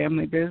of the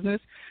family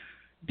business,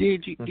 do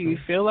you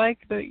feel like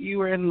that you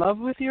were in love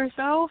with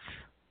yourself?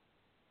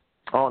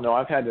 Oh no,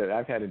 I've had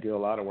to do a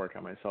lot of work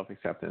on my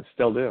self-acceptance.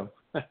 Still do.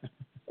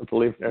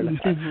 Believe it or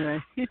not.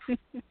 Right.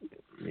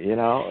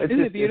 Isn't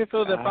it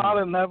beautiful to fall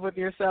in love with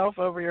yourself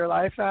over your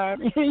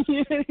lifetime?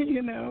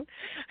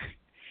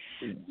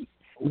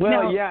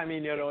 Well, yeah, I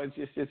mean,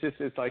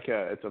 it's like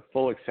it's a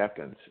full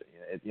acceptance.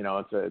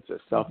 It's a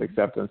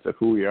self-acceptance of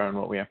who we are and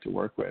what we have to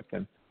work with,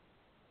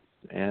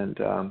 and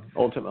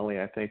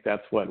ultimately, I think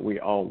that's what we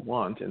all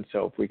want. And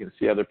so, if we can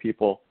see other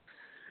people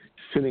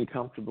sitting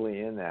comfortably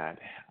in that,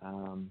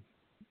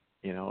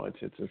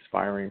 it's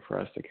inspiring for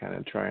us to kind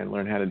of try and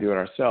learn how to do it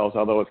ourselves.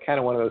 Although it's kind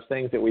of one of those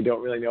things that we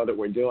don't really know that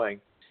we're doing,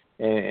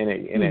 and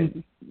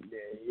it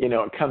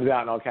comes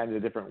out in all kinds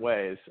of different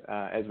ways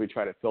as we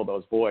try to fill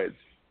those voids.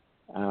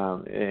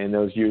 And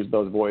those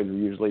voids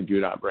usually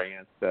do not bring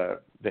us the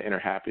inner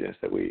happiness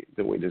that we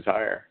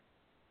desire.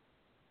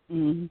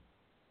 Mm-hmm.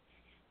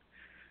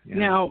 Yeah.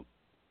 Now,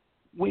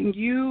 when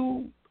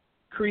you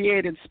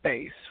created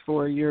space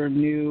for your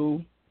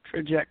new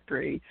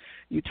trajectory,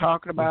 you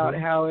talked about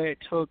how it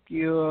took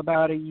you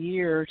about a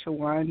year to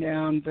wind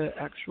down the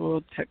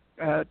actual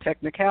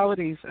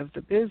technicalities of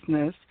the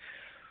business.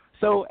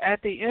 So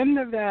at the end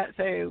of that,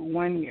 say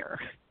 1 year,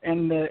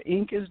 and the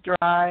ink is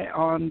dry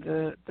on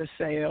the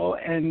sale,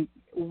 and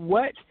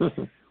what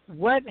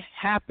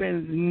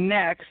happens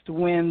next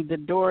when the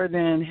door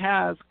then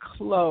has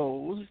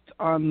closed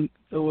on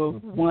the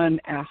one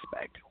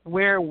aspect?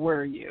 Where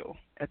were you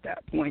at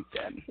that point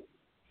then?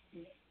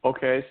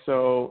 Okay,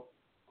 so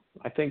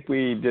I think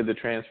we did the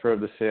transfer of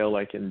the sale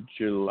like in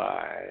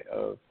July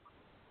of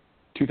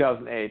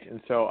 2008,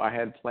 and so I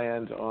had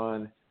planned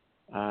on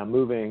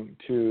moving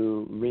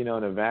to Reno,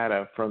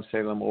 Nevada from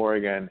Salem,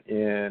 Oregon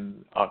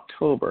in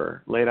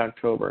October, late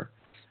October.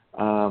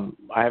 I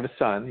have a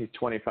son. He's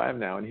 25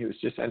 now, and he was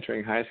just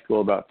entering high school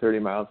about 30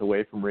 miles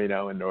away from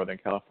Reno in Northern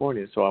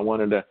California. So I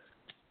wanted to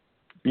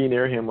be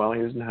near him while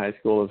he was in high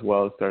school, as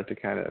well as start to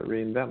kind of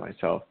reinvent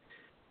myself.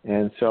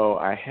 And so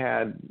I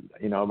had,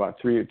 about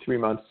 3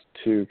 months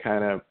to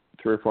kind of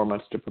 3 or 4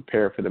 months to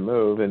prepare for the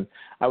move. And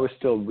I was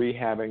still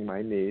rehabbing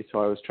my knee, so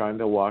I was trying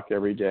to walk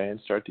every day and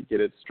start to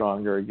get it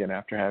stronger again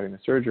after having the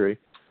surgery.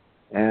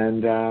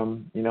 And,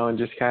 and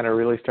just kind of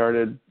really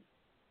started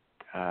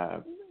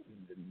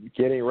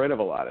getting rid of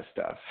a lot of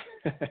stuff,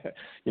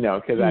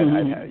 because I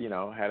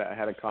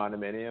had a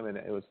condominium, and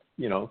it was,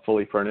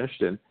 fully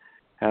furnished, and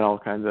had all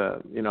kinds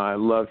of, I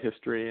love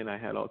history, and I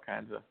had all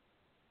kinds of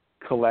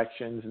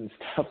collections and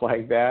stuff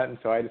like that. And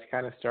so I just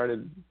kind of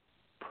started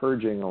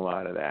purging a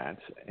lot of that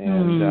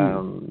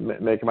and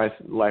making my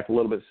life a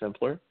little bit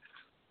simpler.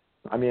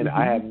 I mean,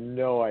 I had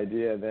no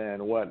idea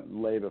then what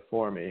lay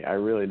before me. I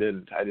really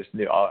didn't. I just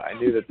knew. I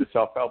knew that the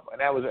self-help,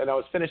 and I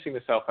was finishing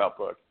the self-help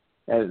book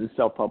and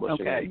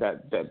self-publishing at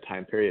that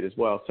time period as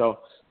well. So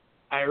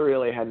I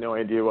really had no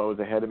idea what was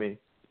ahead of me.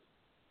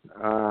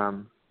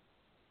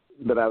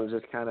 But I was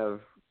just kind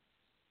of,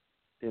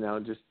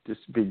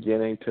 just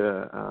beginning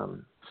to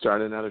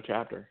start another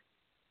chapter.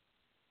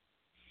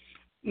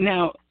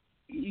 Now,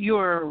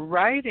 you're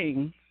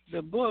writing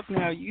the book.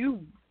 Now,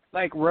 you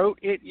wrote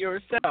it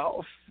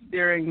yourself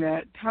during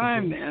that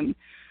time then.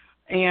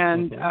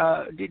 And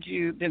did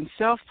you then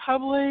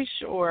self-publish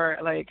or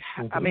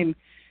I mean,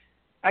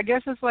 I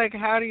guess it's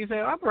how do you say,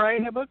 I'm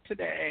writing a book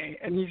today,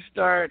 and you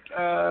start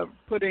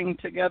putting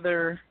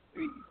together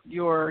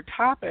your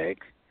topic.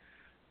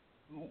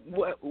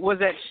 Was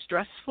that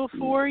stressful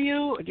for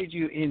you? Did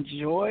you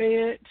enjoy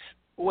it?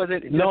 Was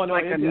it just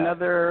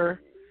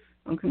another?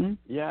 Okay.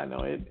 Yeah,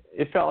 no,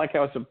 it felt like I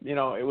was, it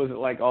was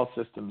like all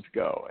systems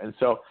go, and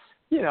so,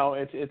 I'm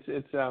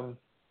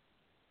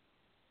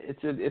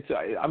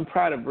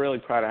really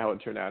proud of how it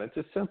turned out. It's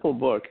a simple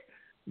book,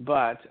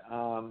 but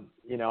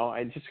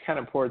I just kind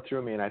of poured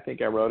through me, and I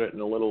think I wrote it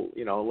in a little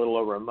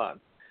over a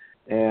month,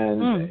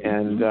 and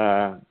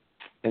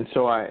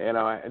so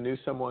I knew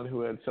someone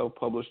who had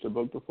self-published a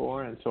book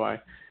before, and so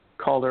I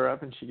called her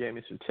up, and she gave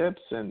me some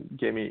tips and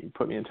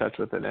put me in touch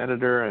with an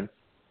editor and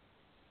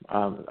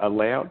a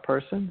layout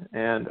person.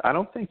 And I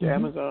don't think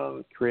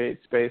Amazon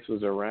Create Space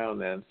was around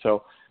then,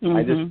 so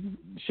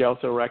she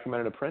also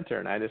recommended a printer,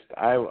 and I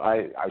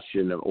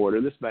shouldn't have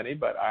ordered this many,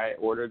 but I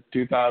ordered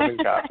 2,000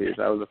 copies.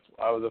 I was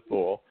a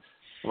fool.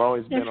 I've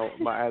always been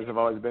my eyes have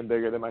always been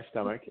bigger than my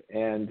stomach,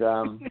 and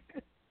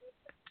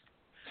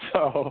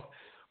so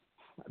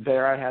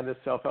there I had this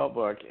self-help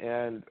book,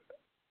 and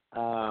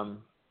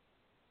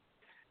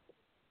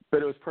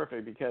but it was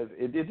perfect because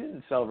it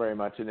didn't sell very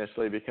much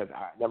initially because,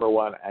 number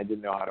one, I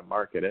didn't know how to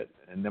market it,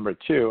 and number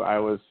two, I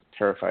was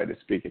terrified to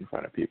speak in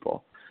front of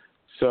people.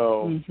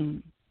 So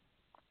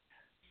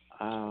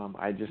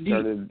I just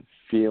started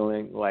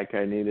feeling like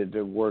I needed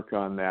to work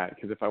on that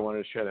because if I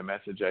wanted to share the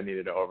message, I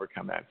needed to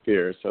overcome that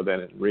fear. So then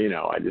in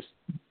Reno, I just,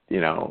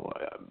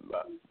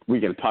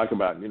 we can talk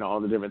about, all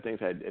the different things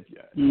if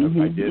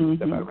I did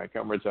step out of my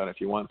comfort zone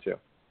if you want to.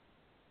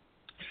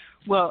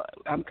 Well,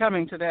 I'm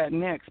coming to that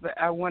next, but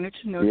I wanted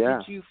to know, Yeah.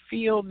 did you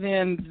feel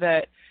then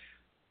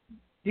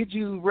did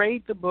you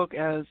rate the book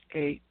as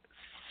a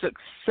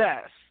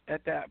success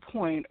at that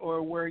point,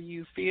 or were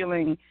you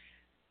feeling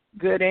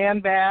good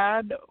and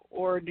bad,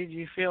 or did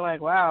you feel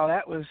like, wow,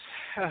 that was,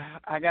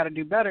 I got to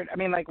do better? I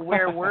mean, like,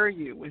 where were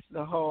you with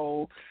the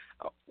whole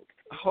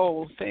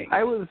thing?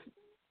 I was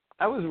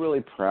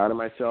really proud of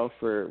myself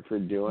for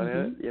doing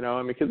it,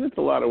 because it's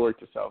a lot of work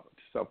to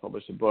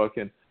self-publish a book,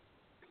 and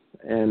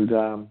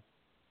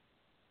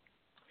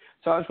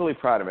so I was really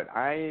proud of it.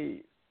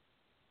 I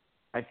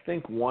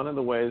think one of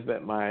the ways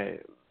that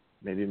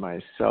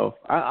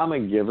I'm a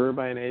giver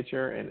by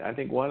nature, and I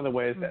think one of the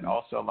ways that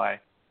also my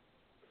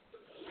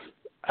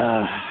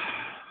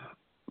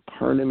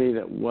part of me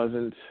that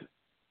wasn't,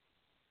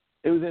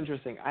 it was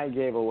interesting. I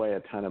gave away a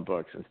ton of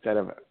books instead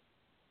of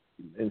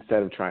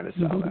trying to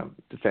sell them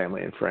to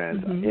family and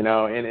friends, and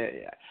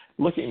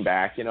looking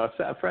back, if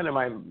a friend of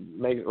mine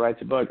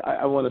writes a book,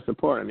 I want to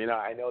support him.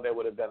 I know they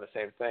would have done the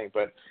same thing,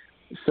 but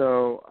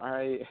so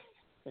I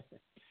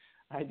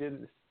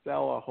didn't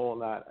sell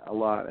a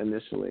lot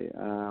initially,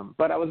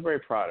 but I was very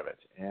proud of it,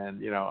 and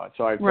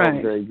so I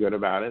felt very good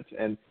about it,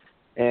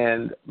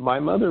 and my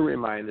mother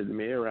reminded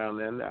me around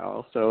then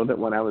also that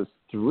when I was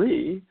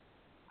 3,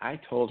 I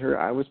told her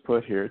I was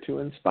put here to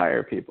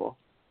inspire people,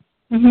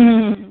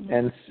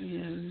 and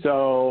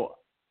so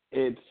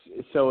it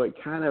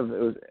kind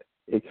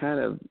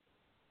of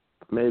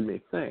made me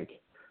think,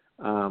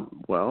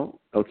 well,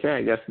 okay,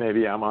 I guess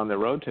maybe I'm on the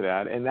road to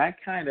that. And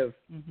that kind of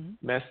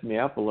messed me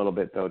up a little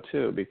bit, though,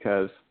 too,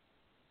 because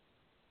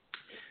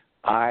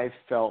I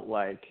felt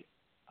like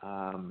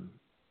I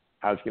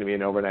was going to be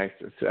an overnight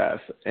success.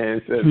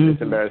 And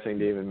it's embarrassing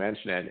to even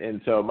mention it.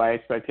 And so my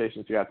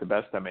expectations got the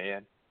best of me.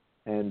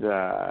 And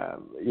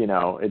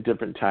at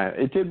different times,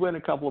 it did win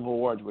a couple of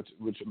awards,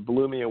 which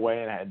blew me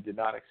away, and I did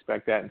not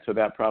expect that. And so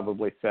that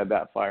probably fed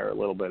that fire a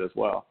little bit as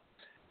well.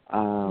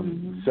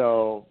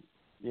 So,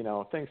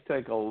 things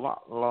take a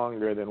lot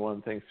longer than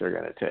one thinks they're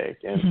going to take.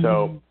 And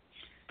so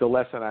the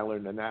lesson I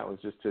learned in that was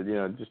just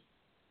to, just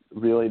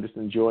really just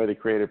enjoy the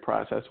creative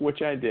process,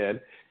 which I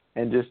did,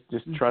 and just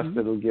trust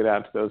that it'll get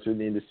out to those who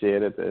need to see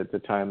it at the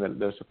time that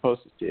they're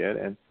supposed to see it.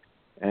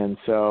 And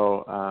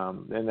so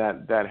and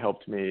that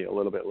helped me a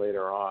little bit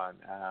later on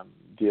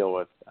deal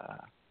with,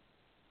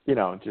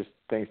 just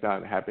things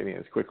not happening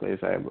as quickly as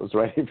I was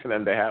ready for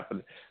them to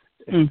happen.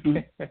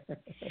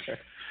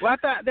 Well, I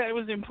thought that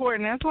was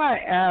important. That's why I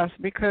asked,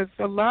 because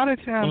a lot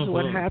of times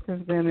what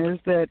happens then is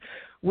that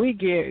we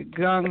get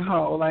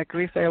gung-ho. Like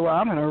we say, well,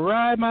 I'm going to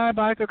ride my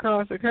bike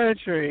across the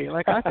country.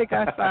 Like I think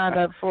I signed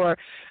up for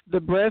the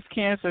breast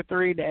cancer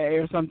 3-day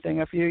or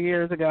something a few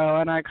years ago,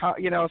 and I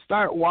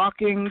start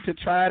walking to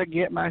try to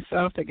get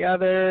myself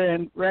together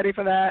and ready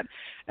for that.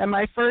 And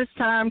my first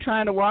time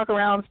trying to walk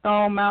around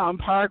Stone Mountain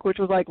Park, which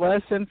was like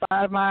less than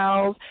 5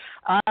 miles,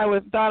 I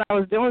thought I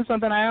was doing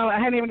something. I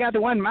hadn't even got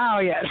to 1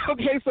 mile yet.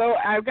 Okay, so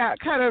I got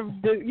kind of,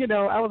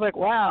 I was like,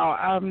 wow,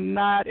 I'm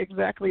not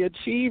exactly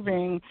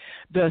achieving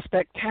the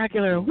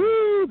spectacular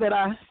woo that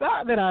I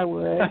thought that I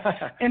would.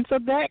 And so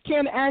that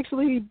can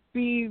actually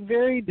be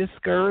very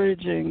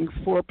discouraging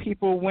for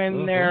people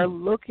when they're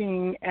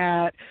looking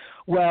at,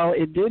 well,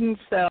 it didn't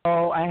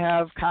sell. I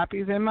have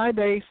copies in my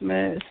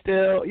basement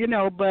still,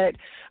 but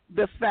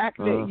the fact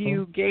that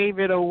you gave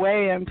it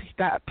away and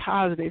got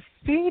positive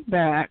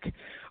feedback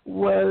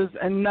was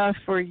enough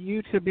for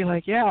you to be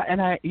like, yeah,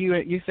 and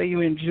you say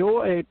you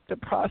enjoyed the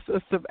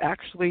process of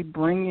actually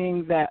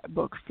bringing that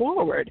book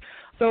forward.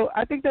 So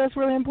I think that's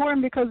really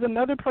important, because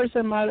another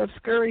person might have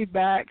scurried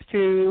back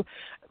to,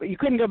 you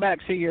couldn't go back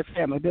to your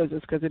family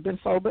business because it had been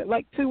sold, but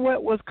like to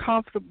what was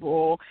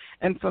comfortable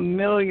and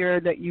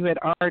familiar that you had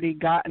already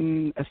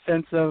gotten a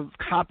sense of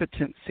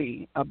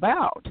competency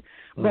about.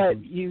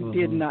 But you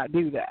did not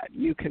do that.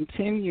 You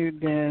continued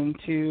then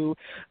to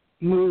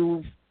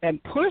move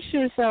and push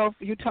yourself.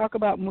 You talk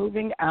about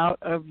moving out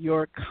of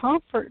your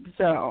comfort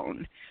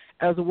zone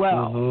as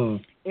well.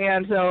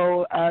 And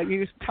so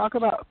you talk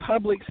about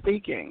public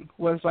speaking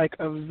was like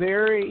a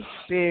very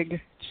big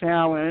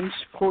challenge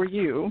for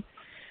you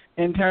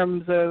in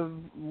terms of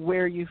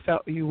where you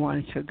felt you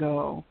wanted to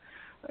go.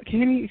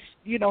 Can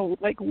you,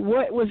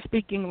 what was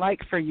speaking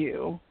like for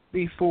you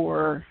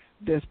before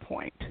that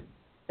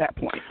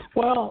point?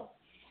 Well,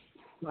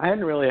 I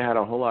hadn't really had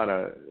a whole lot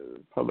of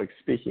public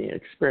speaking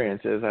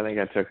experiences. I think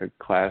I took a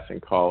class in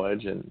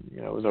college, and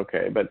it was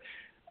okay. But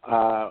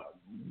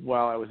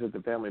while I was at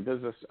the family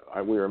business,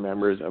 we were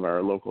members of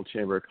our local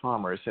chamber of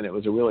commerce, and it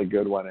was a really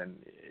good one. And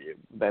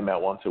they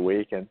met once a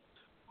week, and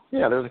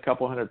there was a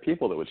couple hundred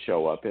people that would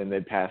show up, and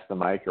they'd pass the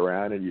mic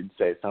around, and you'd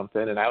say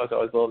something. And I was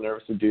always a little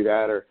nervous to do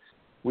that. Or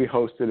we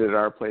hosted it at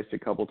our place a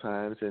couple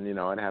times, and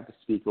I'd have to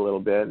speak a little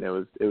bit, and it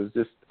was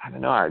just, I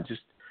don't know,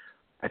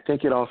 I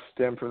think it all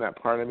stemmed from that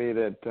part of me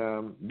that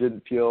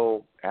didn't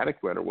feel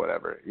adequate or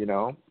whatever,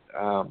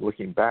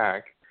 looking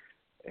back.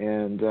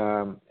 And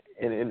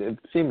it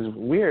seems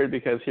weird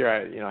because here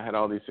I had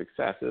all these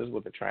successes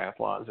with the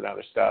triathlons and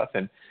other stuff,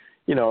 and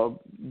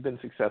been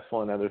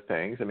successful in other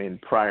things. I mean,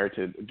 prior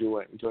to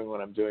doing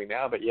what I'm doing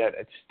now, but yet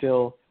it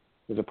still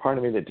was a part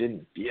of me that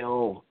didn't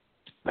feel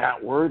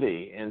that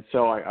worthy, and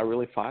so I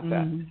really fought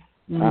that.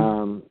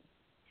 Mm-hmm.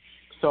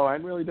 So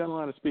I'd really done a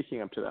lot of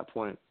speaking up to that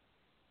point.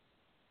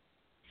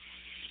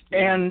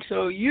 And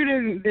so you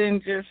didn't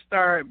then just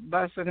start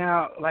busting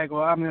out like,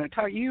 well, I'm going to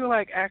talk. You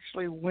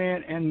actually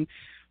went and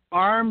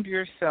armed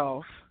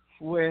yourself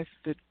with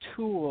the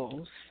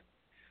tools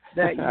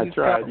that you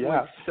felt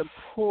would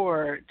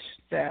support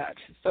that.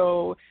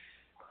 So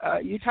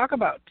you talk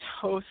about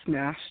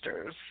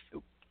Toastmasters.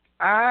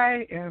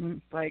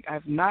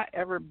 I've not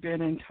ever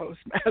been in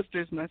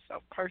Toastmasters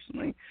myself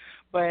personally,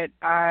 but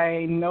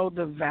I know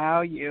the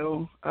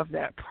value of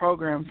that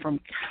program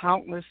from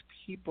countless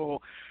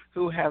people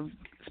who have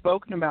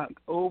spoken about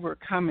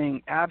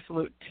overcoming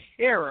absolute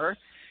terror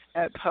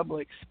at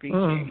public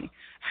speaking.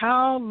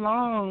 How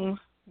long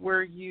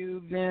were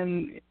you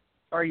then?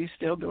 Are you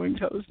still doing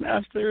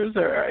Toastmasters,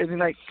 or is it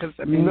because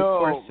of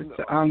course it's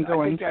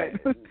ongoing?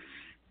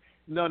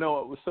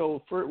 No.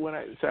 So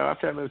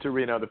after I moved to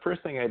Reno, the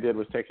first thing I did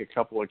was take a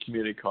couple of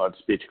community college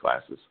speech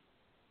classes,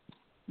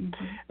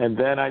 and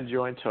then I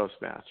joined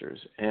Toastmasters,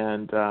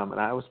 and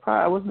I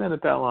wasn't in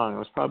it that long. I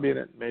was probably in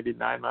it maybe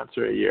 9 months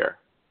or a year.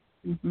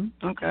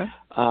 Okay.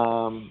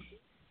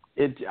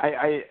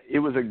 It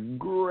was a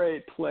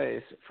great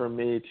place for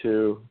me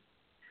to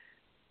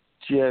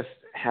just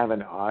have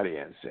an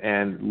audience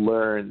and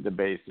learn the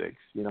basics.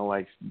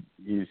 Like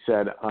you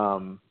said,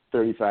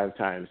 35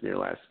 times in your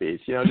last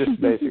speech.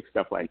 Just basic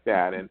stuff like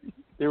that. And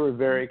they were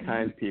very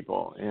kind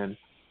people, and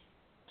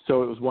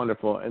so it was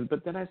wonderful.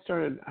 But then I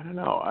started. I don't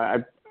know. I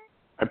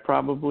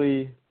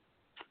probably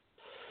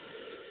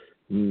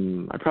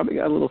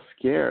got a little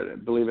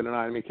scared, believe it or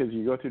not, because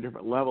you go through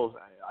different levels.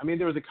 I mean,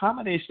 there was a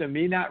combination of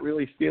me not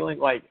really feeling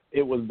like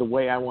it was the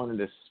way I wanted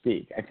to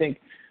speak. I think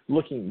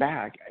looking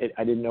back,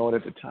 I didn't know it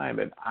at the time,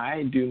 but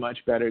I do much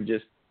better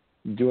just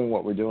doing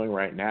what we're doing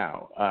right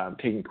now,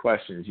 taking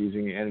questions,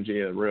 using the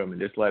energy of the room,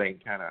 and just letting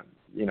kind of,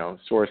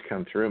 source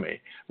come through me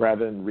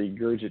rather than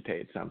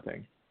regurgitate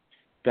something.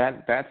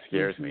 That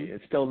scares me.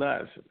 It still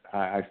does.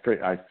 I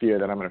fear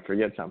that I'm going to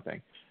forget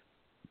something.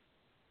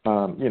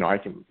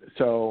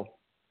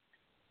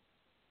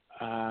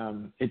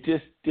 It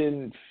just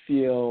didn't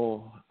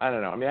feel, I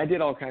don't know. I mean, I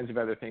did all kinds of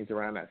other things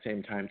around that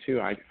same time,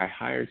 too. I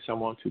hired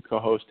someone to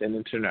co-host an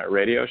internet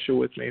radio show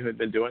with me who had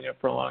been doing it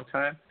for a long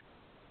time.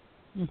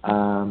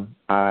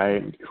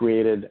 I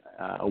created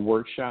a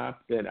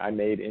workshop that I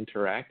made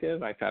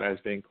interactive. I thought I was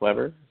being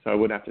clever, so I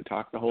wouldn't have to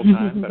talk the whole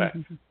time, but I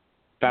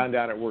found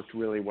out it worked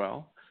really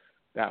well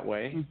that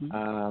way.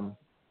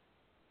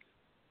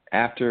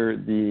 After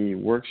the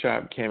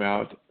workshop came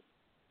out,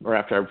 or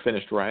after I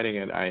finished writing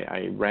it,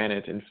 I ran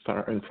it in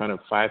front of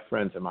 5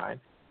 friends of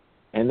mine,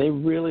 and they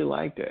really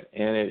liked it.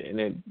 And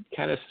it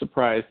kind of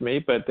surprised me,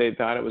 but they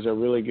thought it was a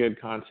really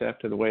good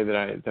concept of the way that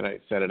I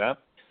set it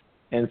up.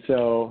 And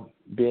so,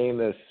 being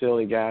the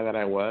silly guy that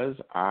I was,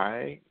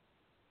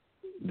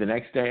 the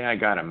next day I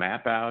got a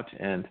map out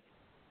and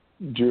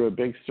drew a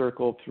big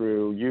circle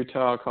through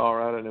Utah,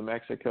 Colorado, New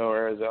Mexico,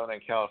 Arizona,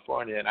 and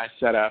California, and I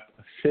set up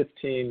a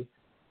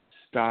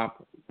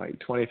 15-stop,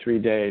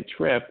 23-day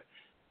trip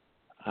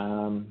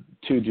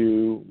to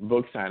do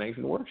book signings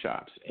and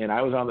workshops. And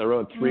I was on the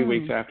road 3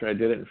 weeks after I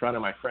did it in front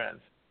of my friends.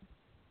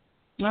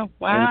 Oh,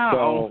 wow. And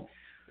so,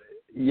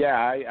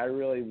 I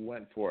really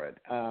went for it.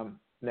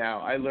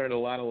 Now, I learned a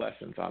lot of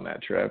lessons on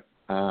that trip.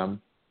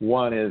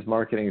 One is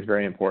marketing is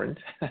very important.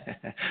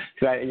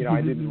 Because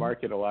I didn't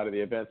market a lot of the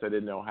events. I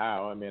didn't know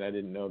how. I mean, I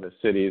didn't know the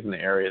cities and the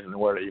areas and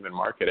where to even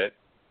market it.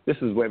 This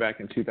was way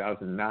back in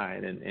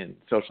 2009, and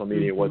social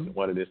media wasn't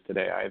what it is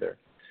today either.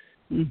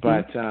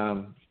 But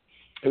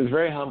it was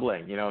very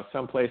humbling.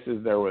 Some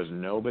places there was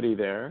nobody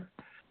there.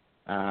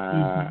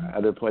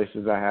 Other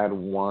places I had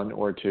 1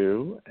 or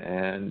 2,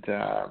 and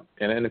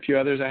in a few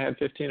others I had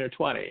 15 or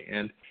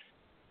 20.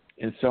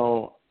 And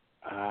so,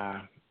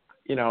 I'm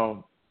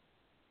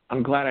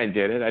glad I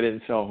did it. I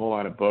didn't sell a whole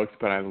lot of books,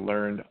 but I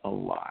learned a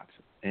lot.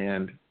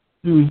 And,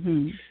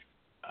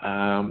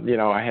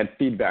 I had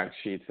feedback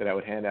sheets that I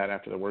would hand out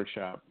after the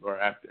workshop, or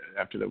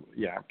after the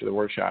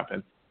workshop.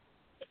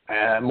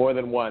 And more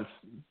than once,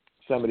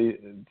 somebody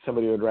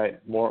would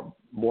write more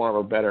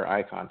or better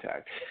eye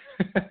contact.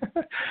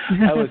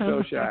 I was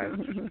so shy.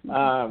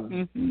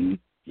 And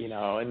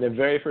the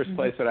very first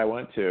place that I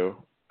went to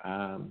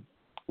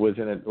was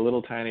in a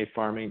little tiny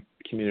farming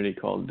community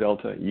called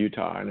Delta,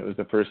 Utah, and it was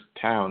the first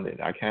town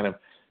that I kind of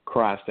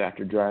crossed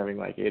after driving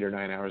like 8 or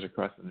 9 hours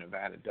across the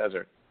Nevada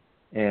desert.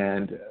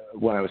 And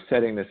when I was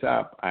setting this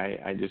up,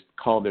 I just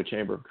called their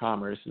Chamber of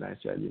Commerce and I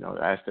said,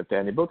 I asked if they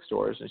had any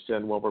bookstores. And she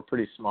said, well, we're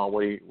pretty small.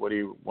 What are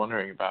you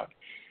wondering about?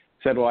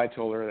 I said, well, I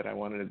told her that I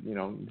wanted to,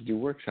 to do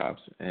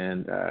workshops.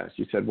 And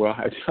she said, well,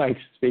 I'd like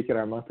to speak at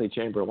our monthly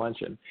chamber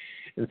luncheon.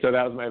 And so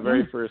that was my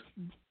very first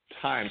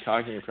time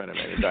talking in front of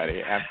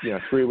anybody.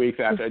 After, 3 weeks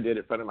after I did it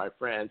in front of my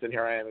friends, and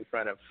here I am in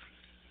front of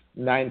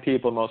 9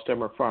 people. Most of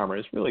them are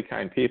farmers, really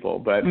kind people,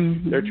 but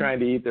they're trying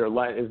to eat their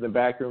lunch. It's the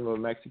back room of a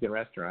Mexican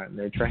restaurant, and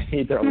they're trying to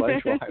eat their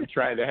lunch while I'm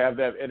trying to have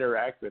them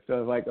interact with. So I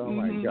was like, oh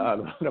my God,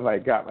 what have I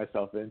got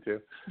myself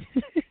into?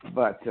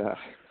 But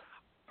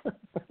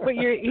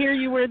here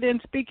you were then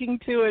speaking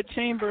to a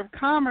Chamber of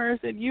Commerce,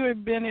 and you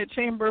had been at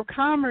Chamber of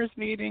Commerce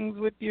meetings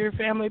with your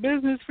family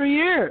business for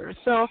years.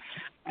 So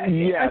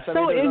yes, it's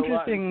so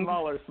interesting.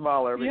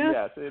 Smaller, but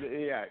yes,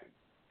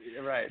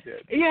 you're right.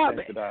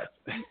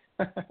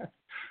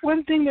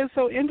 One thing that's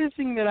so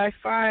interesting that I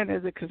find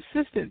as a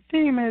consistent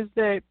theme is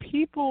that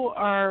people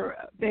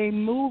they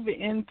move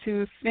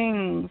into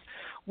things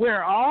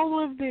where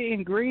all of the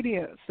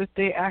ingredients that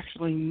they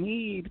actually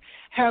need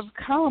have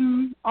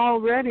come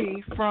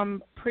already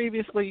from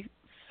previously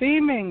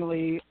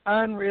seemingly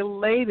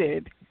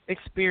unrelated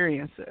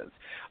experiences.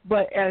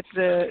 But at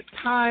the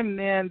time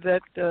then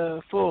that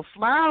the full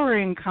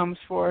flowering comes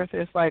forth,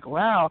 it's like,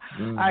 wow,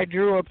 I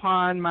drew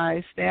upon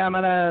my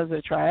stamina as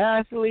a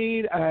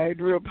triathlete. I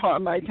drew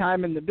upon my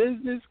time in the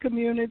business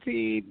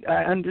community.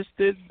 I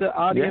understood the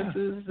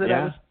audiences that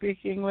I was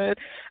speaking with.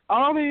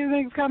 All these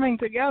things coming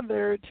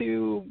together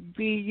to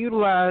be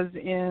utilized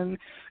in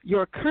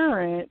your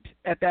current,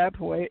 at that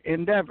point,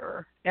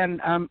 endeavor.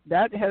 And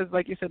that has,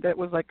 like you said, that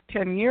was like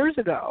 10 years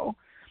ago.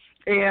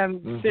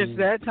 And since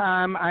that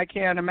time, I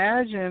can't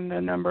imagine the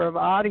number of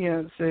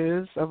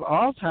audiences of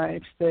all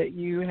types that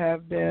you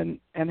have been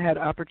and had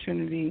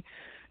opportunity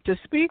to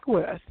speak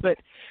with. But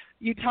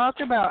you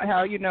talked about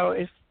how,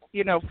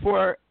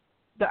 for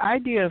the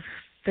idea of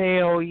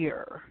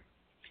failure,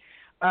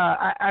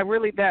 I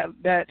really, that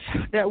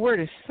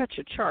word is such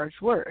a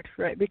charged word,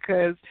 right?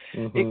 Because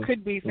it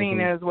could be seen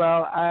as,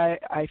 well,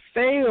 I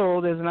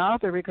failed as an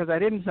author because I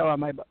didn't sell all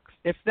my books,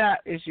 if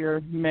that is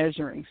your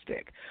measuring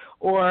stick.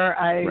 Or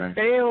I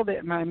failed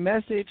at my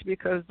message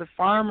because the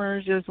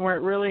farmers just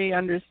weren't really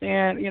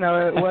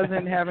it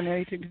wasn't having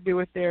anything to do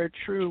with their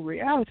true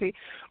reality.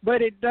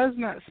 But it does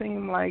not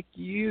seem like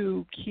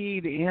you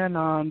keyed in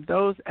on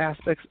those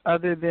aspects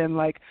other than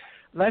like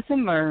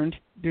lesson learned,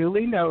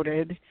 duly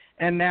noted,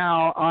 and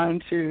now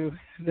on to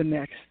the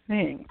next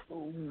thing.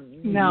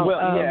 Now,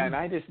 and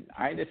I just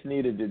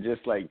needed to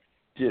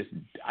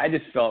I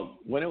just felt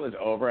when it was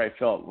over, I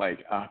felt like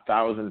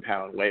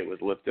 1,000-pound weight was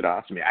lifted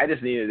off me. I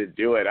just needed to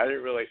do it. I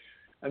didn't really,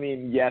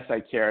 yes, I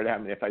cared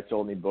if I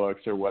sold any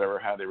books or whatever,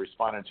 how they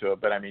responded to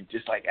it. But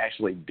just like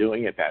actually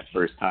doing it that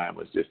first time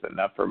was just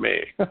enough for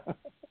me.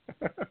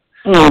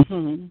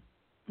 And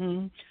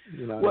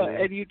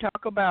you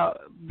talk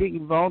about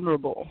being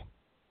vulnerable,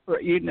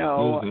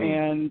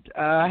 and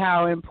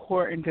how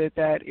important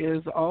that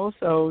is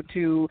also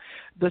to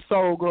the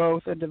soul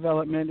growth and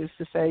development is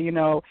to say,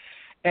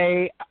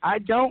 I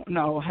don't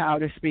know how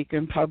to speak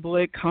in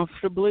public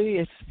comfortably.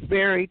 It's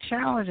very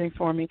challenging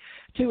for me.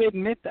 To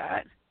admit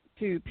that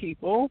to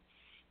people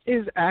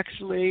is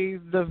actually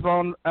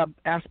the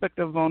aspect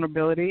of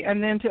vulnerability,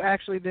 and then to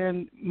actually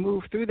then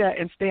move through that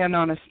and stand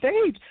on a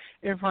stage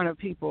in front of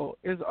people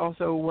is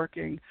also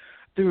working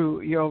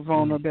through your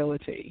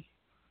vulnerability.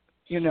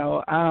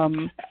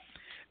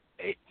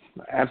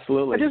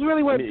 Absolutely. I just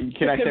really want.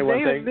 Can I say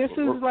one thing? This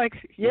is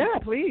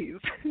please.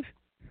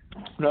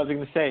 What I was going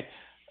to say.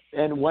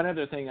 And one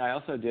other thing I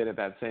also did at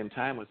that same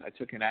time was I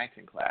took an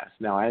acting class.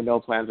 Now, I had no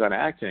plans on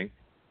acting,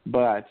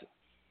 but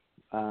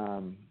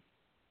I'm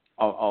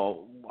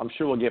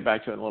sure we'll get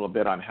back to it in a little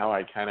bit on how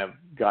I kind of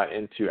got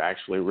into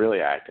actually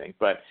really acting.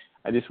 But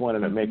I just wanted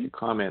to make a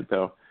comment,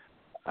 though.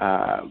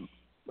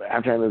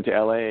 After I moved to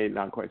L.A.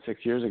 not quite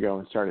 6 years ago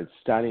and started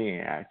studying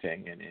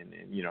acting and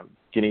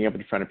getting up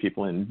in front of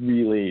people and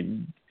really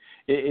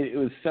it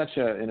was such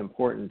an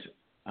important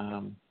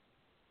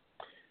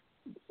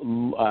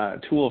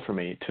tool for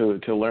me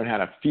to learn how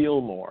to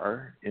feel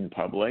more in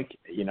public,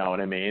 you know what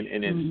I mean,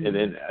 and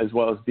then as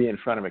well as be in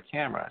front of a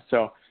camera.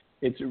 So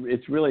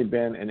it's really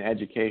been an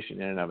education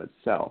in and of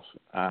itself,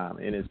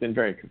 and it's been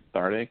very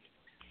cathartic.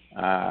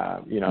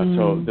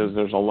 So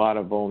there's a lot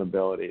of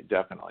vulnerability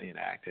definitely in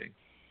acting.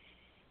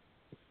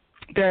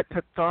 That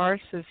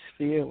catharsis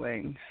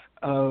feeling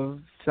of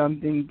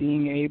something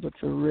being able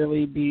to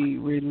really be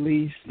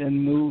released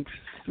and moved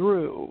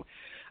through.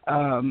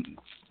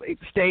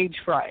 Stage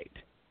fright,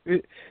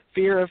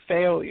 fear of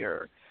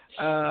failure,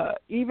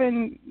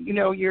 even,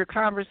 your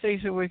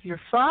conversation with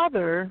your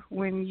father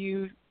when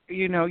you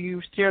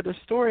shared the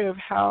story of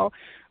how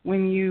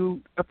when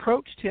you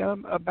approached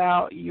him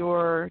about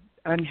your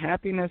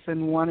unhappiness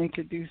and wanting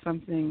to do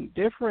something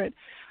different,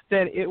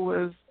 that it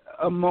was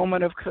a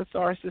moment of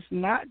catharsis,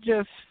 not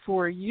just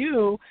for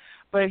you,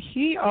 but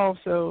he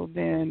also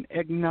then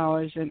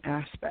acknowledged an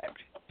aspect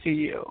to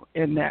you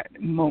in that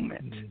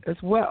moment as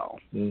well.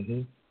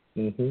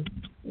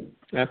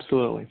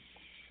 Absolutely.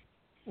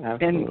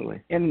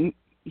 And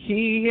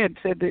he had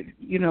said that,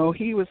 you know,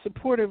 he was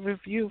supportive of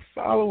you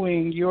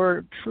following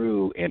your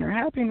true inner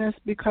happiness,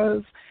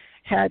 because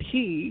had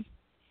he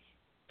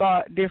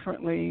thought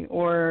differently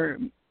or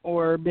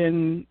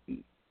been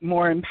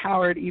more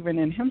empowered even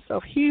in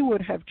himself, he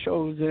would have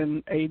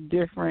chosen a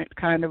different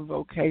kind of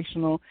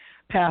vocational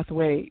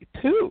pathway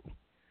too.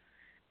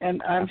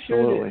 And I'm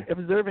sure that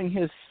observing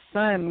his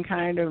son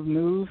kind of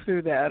move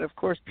through that, of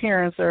course,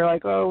 parents are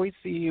like, oh, we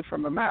see you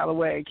from a mile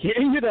away.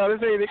 You know,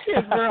 the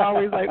kids are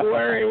always like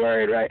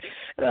worried, right?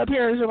 And our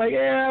parents are like,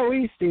 yeah,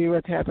 we see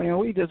what's happening.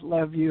 We just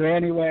love you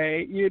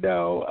anyway, you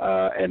know.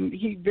 And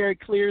he very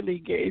clearly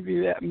gave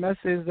you that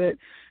message that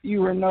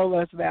you were no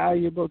less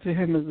valuable to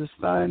him as a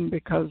son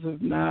because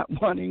of not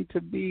wanting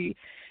to be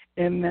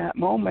in that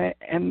moment.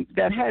 And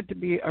that had to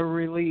be a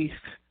release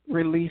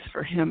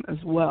for him as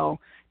well,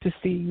 to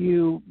see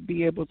you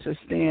be able to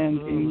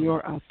stand in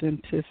your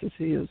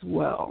authenticity as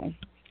well,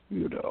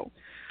 you know.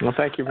 Well,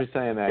 thank you for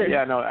saying that.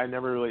 Yeah, no, I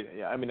never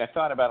really, I mean, I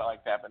thought about it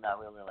like that, but not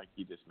really like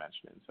you just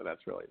mentioned it. So that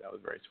was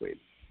very sweet.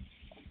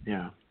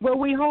 Yeah. Well,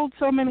 we hold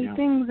so many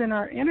things in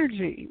our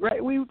energy,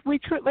 right? We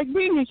like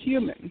being a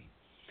human.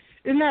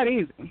 It's not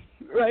easy,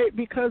 right?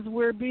 Because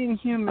we're being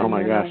human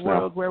in a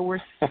world where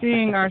we're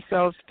seeing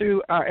ourselves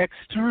through our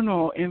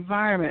external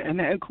environment, and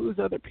that includes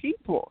other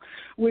people,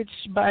 which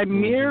by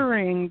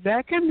mirroring,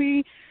 that can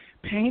be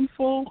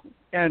painful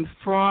and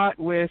fraught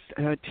with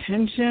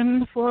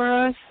tension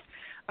for us,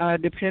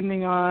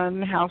 depending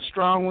on how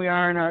strong we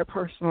are in our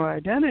personal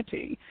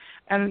identity.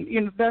 And,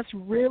 you know, that's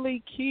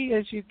really key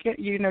as you get,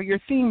 you know, your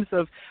themes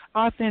of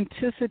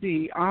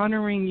authenticity,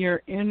 honoring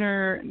your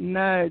inner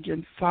nudge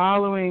and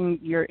following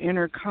your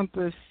inner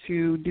compass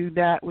to do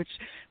that which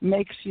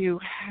makes you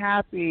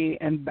happy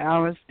and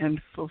balanced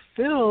and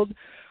fulfilled.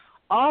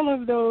 All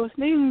of those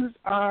things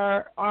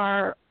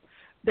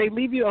they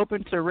leave you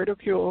open to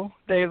ridicule.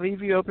 They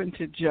leave you open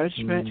to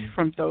judgment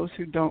from those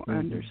who don't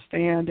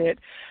understand it.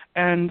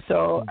 And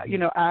so, you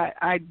know,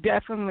 I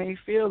definitely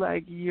feel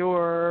like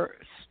your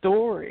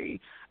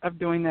story of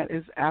doing that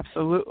is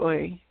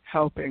absolutely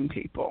helping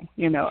people.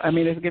 You know, I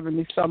mean, it's given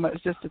me so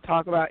much just to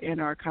talk about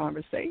in our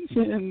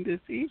conversation this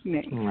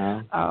evening.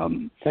 Wow.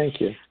 Thank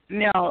you.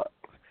 Now,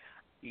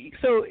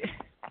 so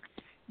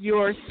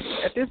you're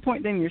at this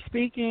point, then you're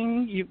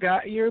speaking, you've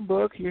got your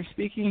book, you're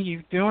speaking,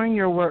 you're doing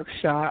your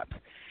workshop,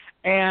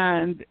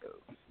 and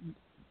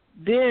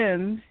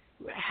then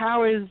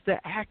how is the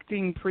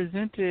acting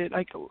presented?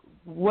 Like,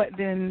 what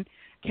then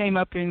came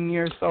up in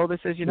your soul that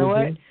says, you know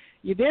what,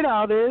 you did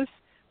all this,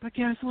 but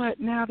guess what?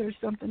 Now there's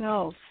something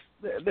else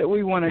that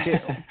we want to do.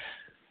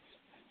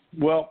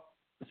 Well,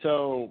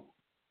 so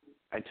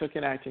I took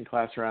an acting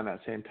class around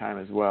that same time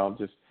as well.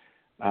 Just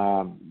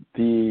I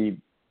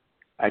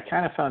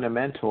kind of found a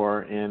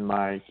mentor in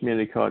my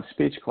community college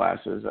speech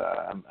classes,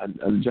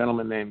 a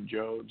gentleman named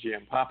Joe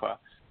Giampapa,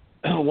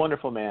 a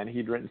wonderful man.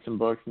 He'd written some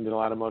books and did a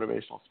lot of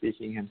motivational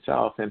speaking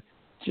himself, and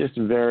just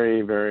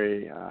very,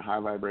 very high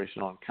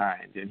vibrational and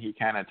kind. And he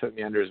kind of took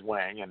me under his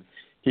wing, and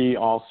he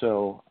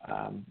also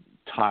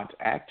taught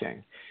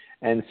acting.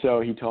 And so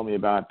he told me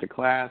about the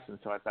class, and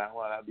so I thought,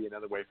 well, that would be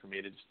another way for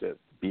me to just to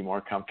be more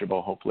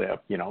comfortable, hopefully,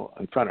 up, you know,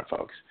 in front of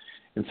folks.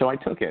 And so I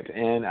took it,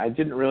 and I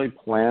didn't really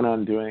plan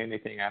on doing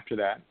anything after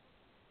that.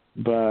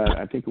 But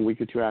I think a week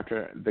or two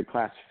after the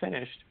class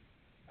finished,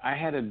 I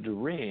had a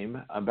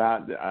dream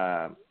about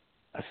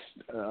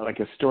like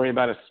a story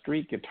about a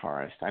street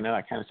guitarist. I know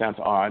that kind of sounds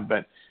odd,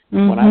 but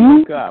when I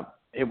woke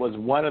up, it was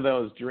one of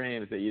those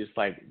dreams that you just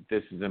like,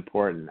 this is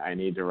important. I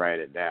need to write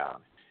it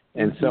down.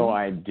 And so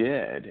I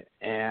did,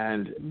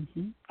 and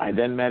I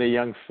then met a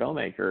young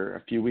filmmaker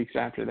a few weeks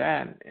after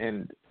that,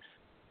 and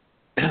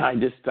I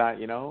just thought,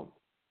 you know,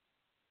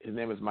 his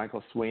name was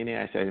Michael Sweeney.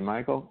 I said,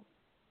 Michael,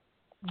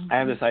 I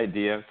have this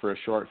idea for a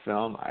short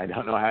film. I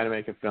don't know how to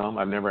make a film.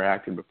 I've never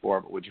acted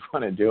before, but would you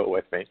want to do it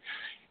with me?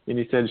 And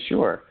he said,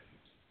 sure.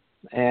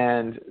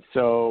 And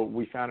so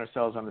we found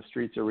ourselves on the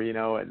streets of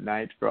Reno at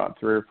night for about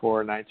 3 or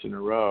 4 nights in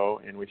a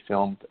row, and we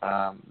filmed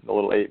the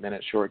little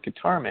 8-minute short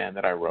Guitar Man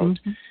that I wrote.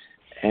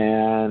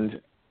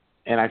 And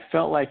I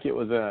felt like it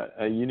was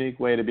a unique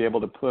way to be able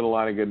to put a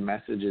lot of good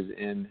messages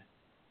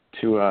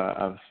into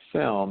a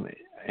film.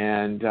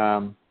 And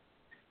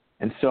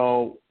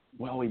so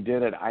while we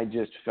did it, I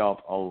just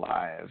felt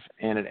alive.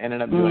 And it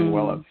ended up doing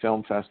well at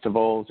film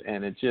festivals,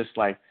 and it just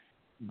like,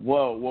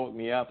 whoa, woke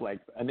me up. Like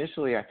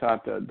initially I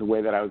thought the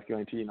way that I was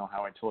going to, you know,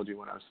 how I told you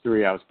when I was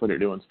 3, I was put it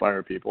to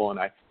inspire people, and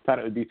I thought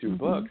it would be through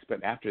books.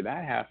 But after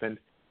that happened,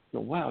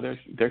 wow,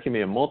 there can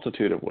be a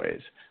multitude of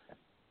ways.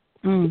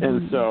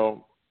 And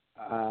so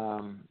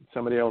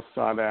somebody else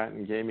saw that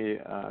and gave me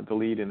the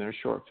lead in their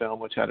short film,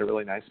 which had a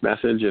really nice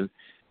message.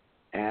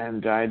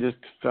 And I just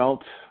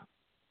felt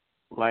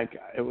like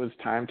it was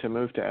time to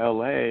move to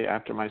L.A.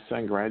 after my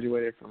son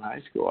graduated from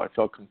high school. I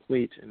felt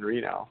complete in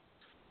Reno.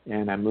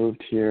 And I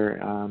moved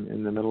here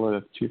in the middle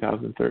of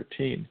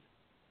 2013.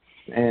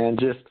 And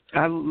just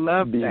I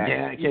love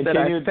that.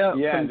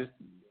 Continued,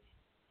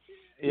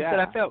 You said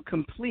I felt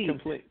complete.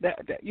 That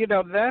you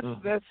know,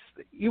 that's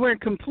you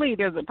weren't complete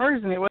as a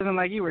person. It wasn't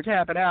like you were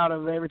tapping out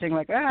of everything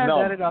like that.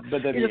 No, that all.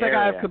 but then You're just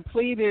area. like I've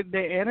completed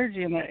the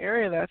energy in that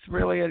area. That's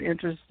really an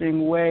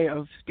interesting way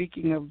of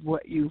speaking of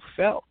what you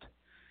felt.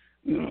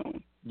 You know.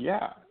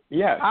 Yeah.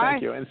 Yeah,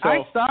 thank you. And so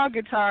I saw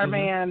Guitar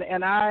Man,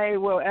 and I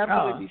will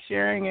absolutely be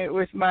sharing it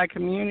with my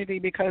community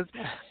because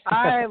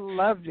I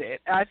loved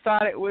it. I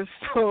thought it was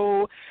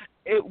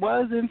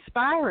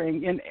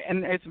inspiring,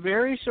 and it's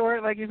very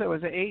short, like you said,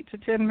 was it 8 to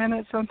 10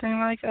 minutes, something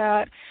like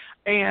that?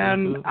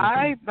 And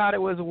I thought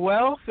it was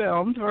well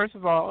filmed. First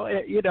of all,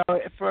 you know,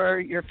 for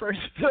your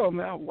first film,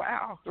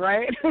 wow,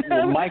 right?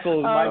 Well,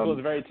 Michael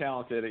is very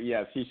talented.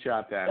 Yes, he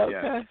shot that. Okay.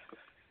 Yes.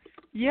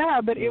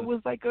 Yeah, but it was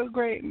like a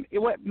great.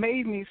 What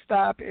made me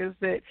stop is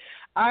that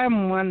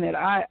I'm one that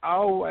I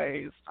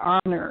always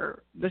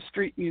honor the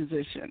street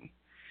musician.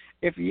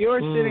 If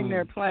you're sitting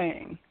there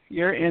playing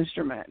your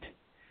instrument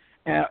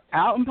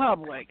out in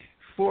public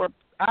for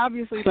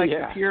obviously like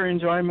the pure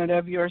enjoyment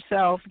of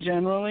yourself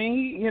generally,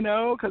 you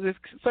know, because it's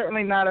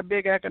certainly not a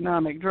big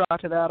economic draw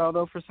to that,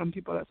 although for some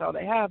people that's all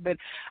they have. But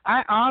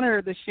I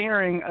honor the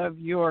sharing of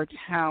your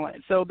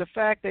talent. So the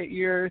fact that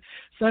your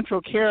central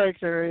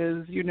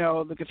character is, you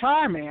know, the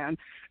Guitar Man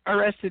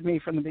arrested me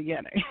from the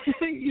beginning,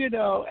 you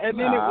know, and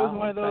then it was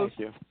one of those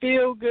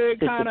feel-good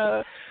kind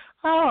of,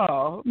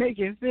 make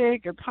you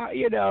think,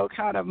 you know,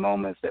 kind of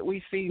moments that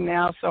we see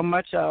now so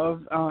much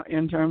of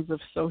in terms of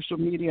social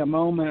media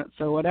moments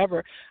or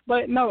whatever.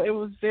 But no, it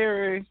was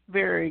very,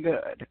 very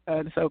good.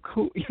 So,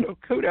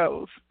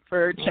 kudos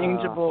for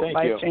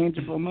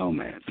life-changeable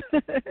moments.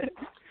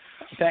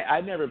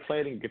 I never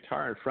played a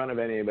guitar in front of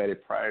anybody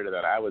prior to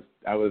that. I was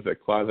a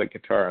closet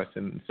guitarist,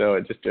 and so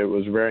it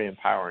was very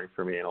empowering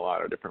for me in a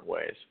lot of different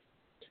ways.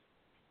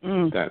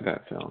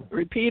 That film.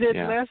 Repeated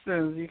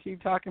lessons. You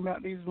keep talking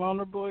about these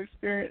vulnerable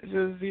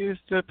experiences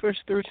used to push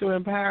through to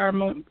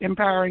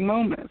empowering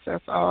moments.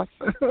 That's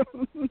awesome.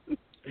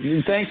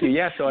 Thank you.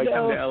 Yeah, so I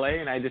come to LA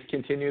and I just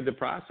continued the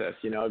process,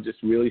 you know,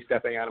 just really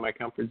stepping out of my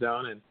comfort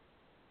zone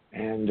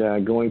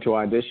and going to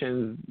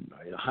auditions,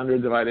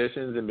 hundreds of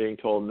auditions, and being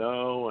told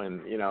no,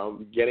 and, you know,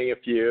 getting a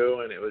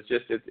few, and it was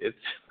just it's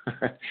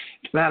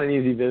it's not an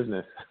easy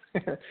business.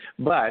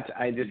 But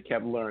I just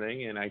kept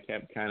learning, and I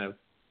kept kind of,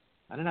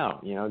 I don't know,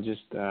 you know,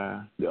 just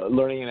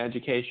learning an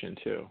education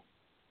too,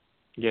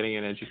 getting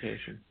an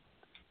education.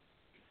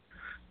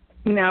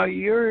 Now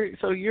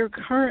you're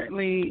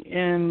currently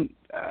in.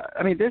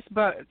 This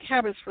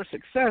Habits for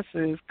Success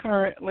is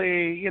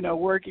currently, you know,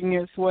 working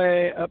its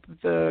way up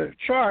the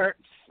charts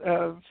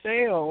of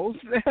sales,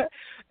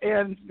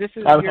 and this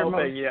is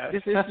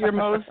your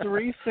most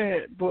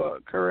recent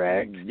book,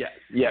 correct? Yes.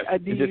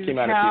 It just came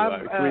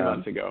out 3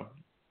 months ago.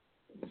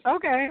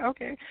 Okay.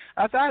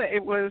 I thought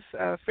it was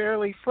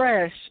fairly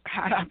fresh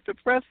out of the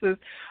presses.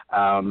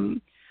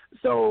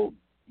 So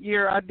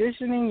you're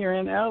auditioning, you're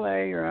in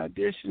LA, you're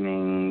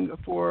auditioning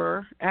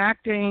for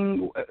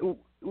acting.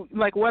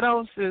 Like, what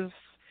else is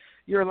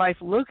your life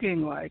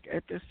looking like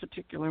at this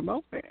particular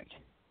moment?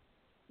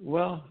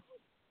 Well,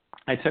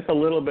 I took a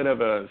little bit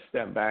of a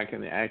step back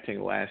in the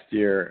acting last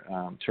year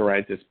to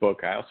write this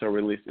book. I also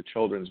released a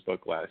children's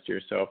book last year,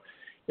 so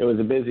it was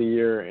a busy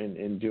year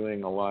in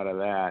doing a lot of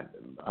that.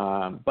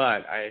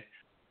 But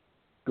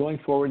going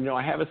forward, you know,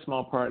 I have a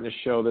small part in a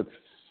show that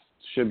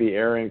should be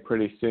airing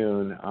pretty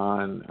soon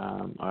on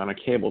a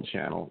cable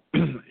channel,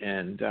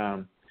 and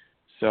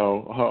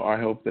so I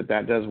hope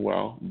that does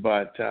well.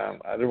 But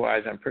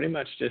otherwise, I'm pretty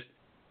much just,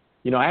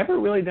 you know, I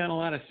haven't really done a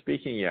lot of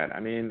speaking yet. I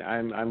mean,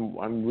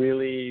 I'm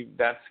really,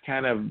 that's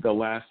kind of the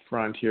last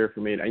frontier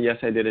for me. Yes,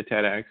 I did a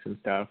TEDx and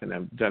stuff, and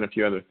I've done a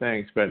few other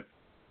things, but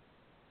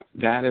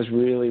that is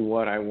really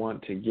what I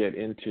want to get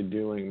into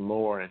doing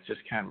more. It's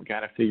just kind of got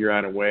to figure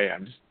out a way.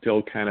 I'm just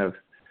still kind of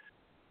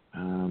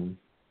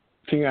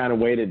figuring out a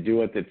way to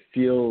do it that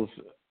feels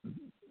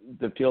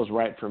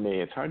right for me.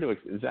 It's hard to.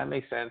 Does that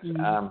make sense?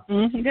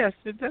 Yes,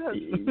 it does.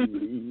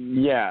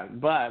 Yeah,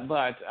 but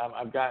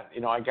I've got, you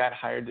know, I got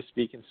hired to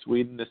speak in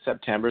Sweden this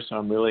September, so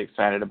I'm really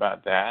excited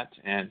about that,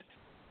 and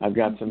I've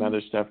got some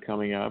other stuff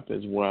coming up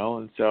as well,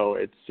 and so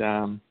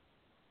it's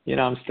you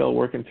know, I'm still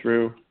working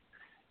through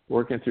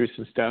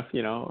some stuff,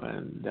 you know,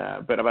 and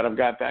but I've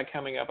got that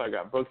coming up. I've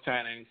got book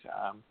signings.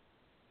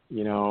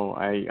 You know,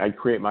 I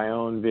create my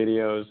own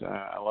videos.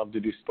 I love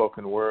to do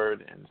spoken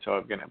word, and so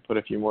I'm going to put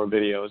a few more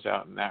videos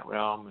out in that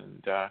realm.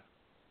 And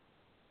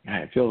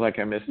it feels like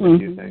I missed a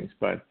few things,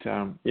 but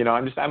you know,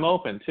 I'm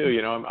open too.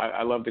 You know,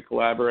 I love to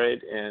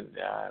collaborate and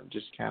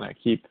just kind of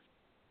keep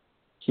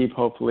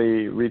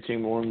hopefully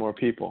reaching more and more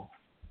people.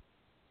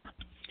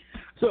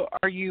 So,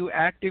 are you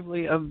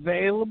actively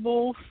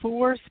available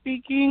for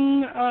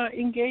speaking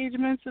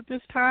engagements at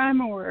this time,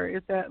 or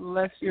is that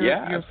less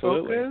your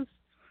focus?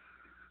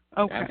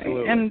 Okay.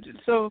 Absolutely. And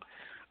so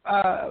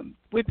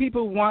would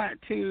people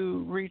want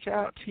to reach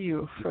out to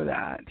you for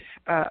that?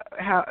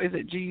 How is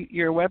it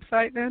your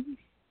website then?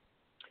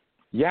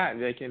 Yeah,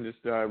 they can just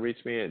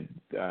reach me at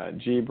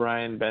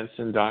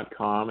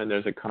gbrianbenson.com, and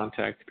there's a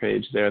contact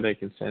page there. They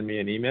can send me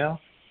an email,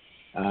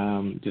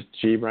 Just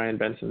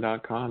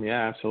gbrianbenson.com.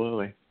 Yeah,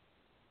 absolutely.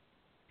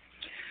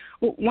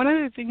 Well, one of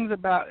the things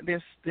about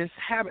this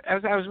habit,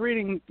 as I was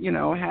reading,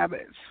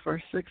 Habits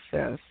for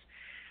Success,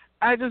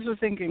 I just was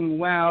thinking,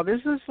 wow,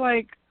 this is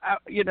like,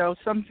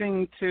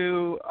 something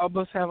to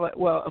almost have,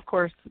 well, of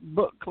course,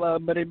 book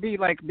club, but it'd be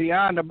like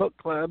beyond a book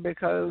club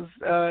because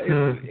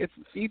it's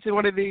each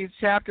one of these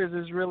chapters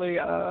is really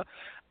a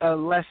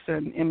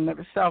lesson in and of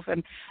itself.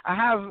 And I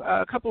have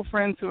a couple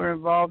friends who are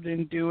involved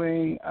in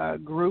doing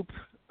group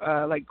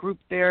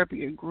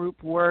therapy and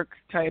group work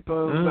type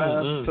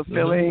of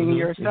fulfilling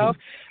yourself.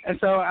 And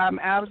so I'm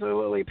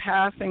absolutely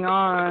passing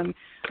on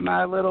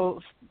my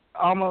little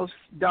almost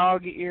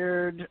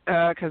dog-eared,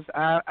 because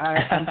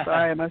I'm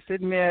sorry, I must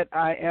admit,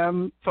 I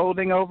am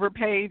folding over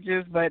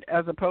pages, but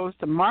as opposed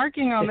to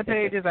marking on the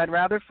pages, I'd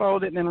rather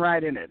fold it than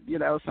write in it.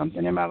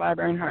 Something in my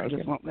librarian heart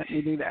just won't let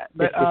me do that.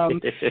 But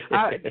I'm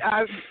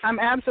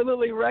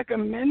absolutely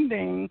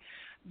recommending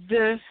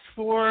this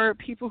for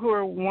people who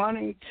are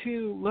wanting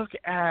to look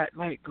at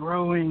like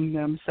growing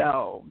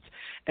themselves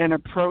and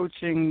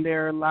approaching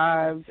their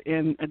lives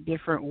in a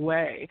different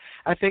way.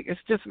 I think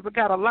it's just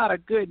got a lot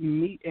of good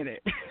meat in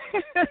it.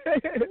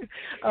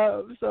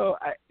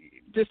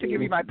 Just to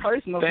give you my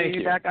personal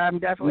feedback, I'm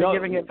definitely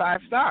giving it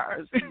 5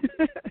 stars.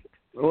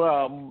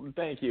 Well,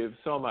 thank you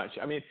so much.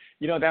 I mean,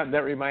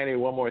 that reminded me of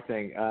one more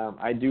thing.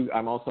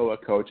 I'm also a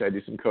coach. I do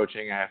some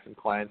coaching. I have some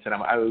clients, and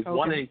I was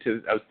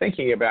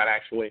thinking about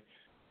actually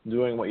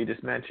doing what you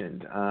just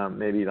mentioned,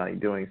 maybe like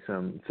doing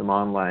some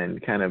online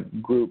kind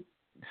of group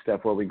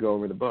stuff where we go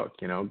over the book,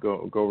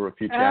 go over a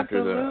few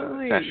chapters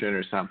a session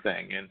or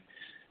something,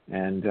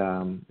 and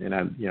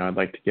I'd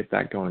like to get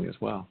that going as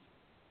well.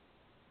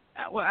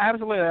 Well,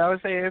 absolutely. I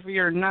would say if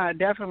you're not,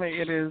 definitely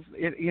it is,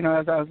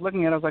 as I was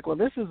looking at it, I was like, well,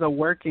 this is a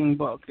working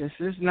book. This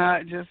is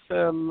not just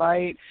a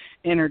light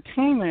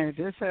entertainment.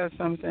 This has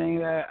something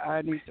that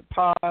I need to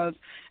pause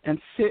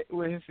and sit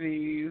with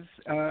these.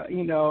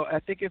 I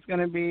think it's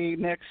going to be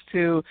next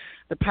to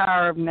The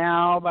Power of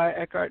Now by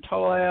Eckhart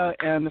Tolle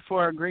and The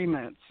 4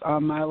 Agreements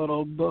on my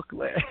little book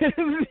list.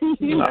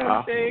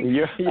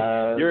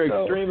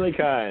 You're extremely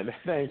kind.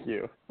 Thank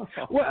you.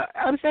 Well,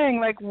 I'm saying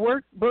like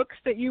books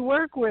that you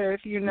work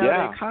with,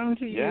 they come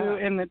to you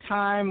in the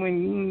time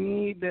when you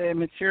need the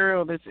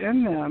material that's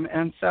in them.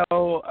 And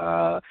so,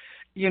 I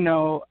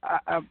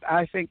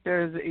think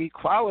there's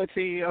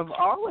equality of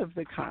all of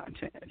the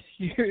content,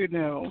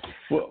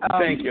 Well,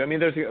 thank you. I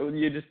mean,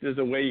 there's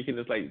a way you can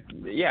just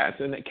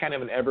it's kind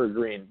of an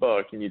evergreen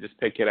book, and you just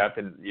pick it up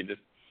and you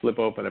just flip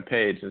open a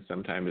page, and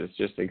sometimes it's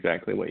just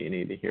exactly what you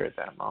need to hear at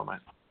that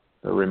moment.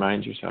 So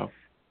remind yourself.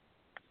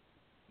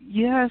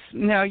 Yes.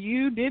 Now,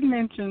 you did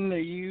mention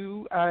that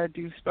you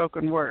do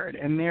spoken word,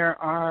 and there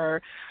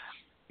are,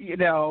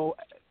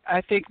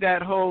 I think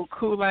that whole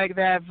cool like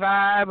that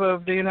vibe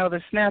of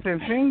the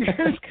snapping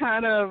fingers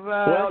kind of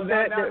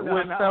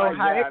was so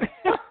hype.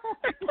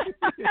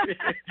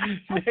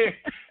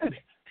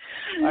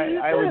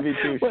 I would be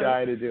too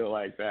shy to do it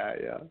like that.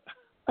 Yeah.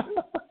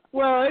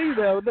 Well,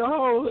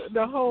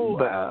 the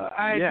whole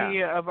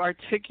idea of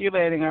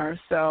articulating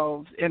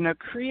ourselves in a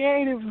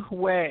creative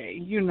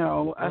way,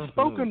 a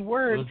spoken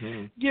word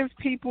gives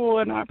people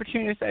an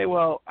opportunity to say,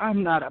 well,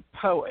 I'm not a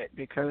poet,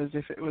 because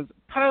if it was a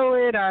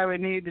poet, I would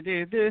need to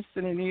do this,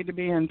 and it need to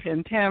be in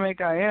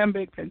pentamic,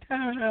 iambic,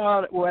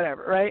 pentatonic,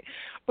 whatever, right?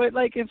 But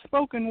like in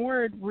spoken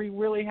word, we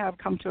really have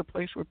come to a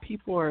place where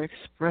people are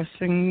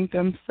expressing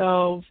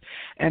themselves,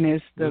 and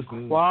it's the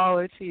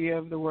quality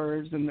of the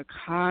words and the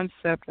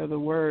concept of the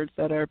words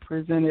that are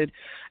presented.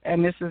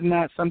 And this is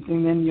not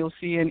something then you'll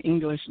see in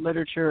English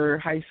literature or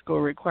high school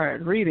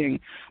required reading,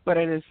 but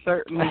it is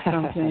certainly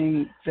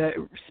something that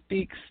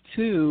speaks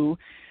to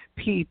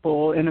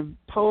people, and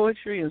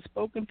poetry and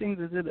spoken things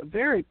is a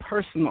very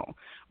personal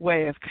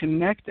way of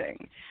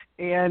connecting.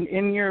 And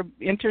in your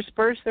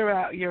interspersed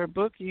throughout your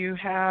book, you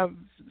have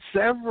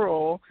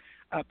several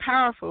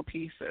powerful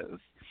pieces.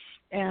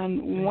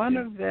 And one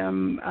of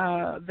them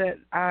that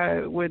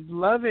I would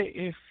love it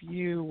if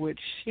you would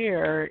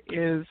share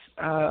is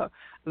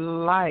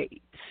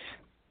light.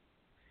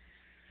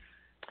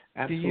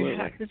 Absolutely.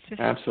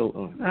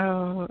 Absolutely.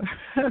 Oh.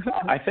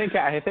 I think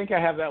I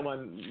have that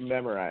one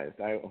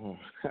memorized. I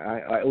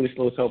at least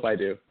let's hope I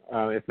do.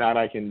 If not,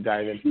 I can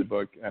dive into the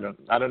book. I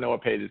don't know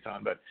what page it's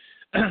on, but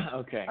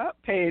okay.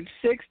 Page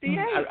 68.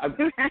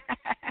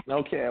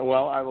 Okay.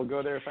 Well, I will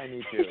go there if I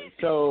need to.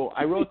 So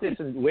I wrote this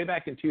way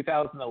back in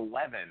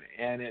 2011,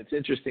 and it's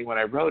interesting. When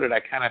I wrote it, I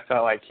kind of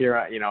felt like here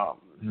I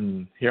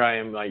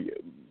am like.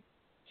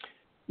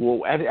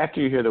 Well,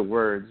 after you hear the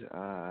words,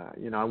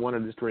 I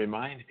wanted just to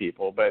remind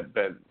people, but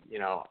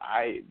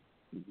I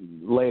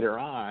later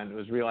on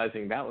was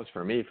realizing that was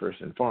for me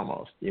first and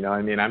foremost.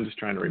 I'm just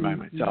trying to remind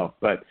myself.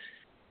 But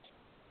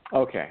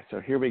okay, so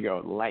here we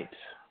go. Light.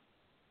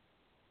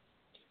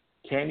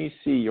 Can you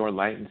see your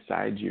light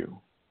inside you?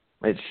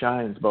 It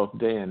shines both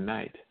day and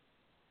night,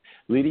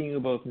 leading you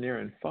both near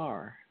and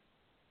far,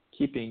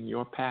 keeping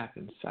your path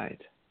in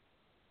sight.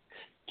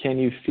 Can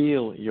you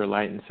feel your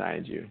light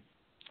inside you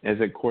as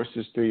it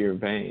courses through your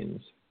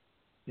veins,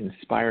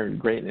 inspired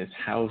greatness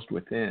housed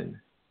within,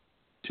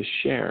 to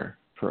share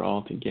for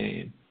all to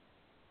gain.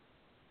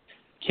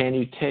 Can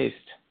you taste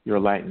your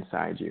light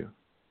inside you,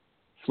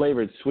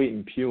 flavored sweet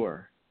and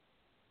pure?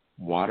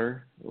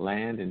 Water,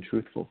 land, and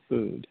truthful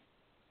food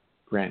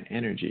grant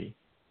energy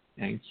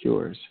and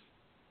cures.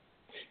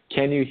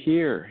 Can you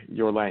hear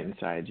your light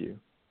inside you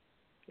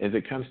as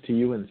it comes to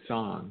you in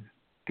song,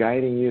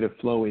 guiding you to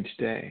flow each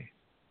day,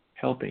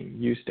 helping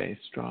you stay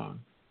strong?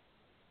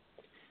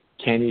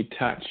 Can you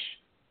touch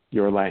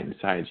your light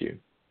inside you,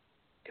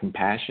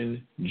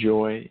 compassion,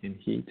 joy, and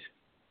heat?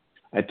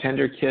 A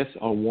tender kiss,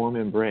 a warm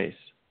embrace,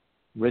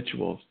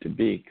 rituals to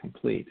be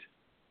complete.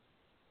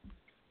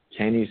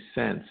 Can you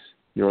sense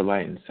your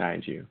light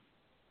inside you?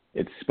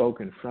 It's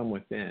spoken from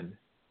within.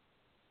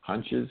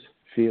 Hunches,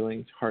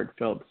 feelings,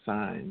 heartfelt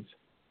signs,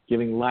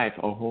 giving life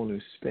a whole new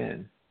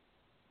spin.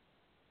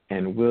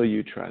 And will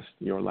you trust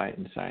your light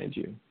inside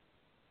you?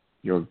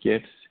 Your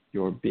gifts,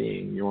 your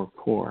being, your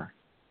core.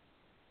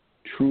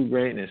 True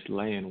greatness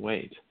lay in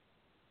wait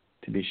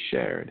to be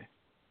shared,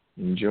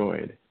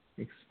 enjoyed,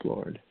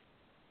 explored.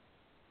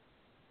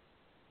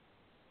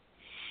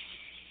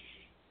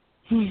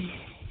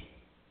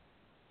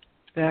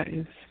 That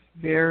is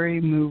very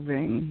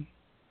moving.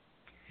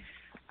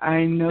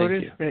 I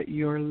noticed that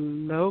your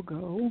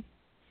logo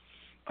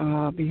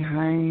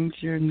behind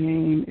your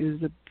name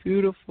is a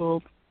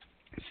beautiful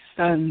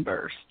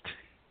sunburst,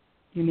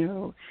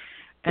 and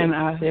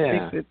I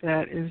think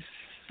that is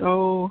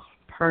so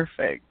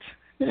perfect.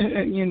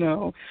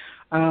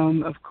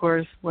 Of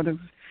course, one of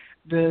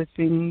the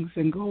things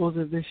and goals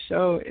of this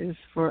show is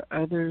for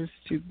others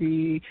to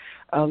be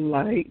a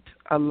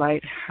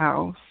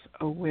lighthouse,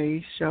 a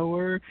way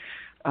shower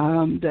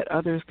that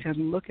others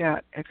can look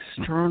at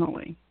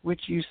externally,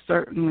 which you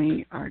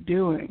certainly are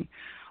doing.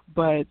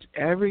 But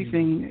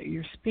everything that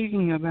you're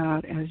speaking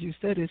about, as you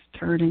said, is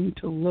turning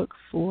to look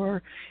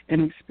for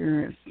and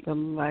experience the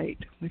light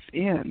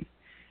within.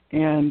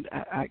 And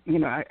I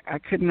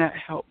could not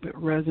help but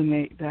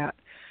resonate that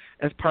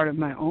as part of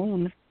my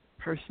own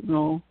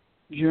personal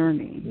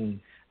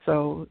journey.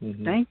 So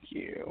thank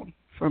you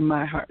from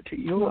my heart to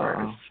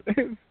yours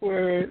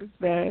for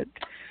that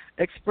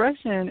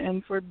expression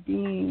and for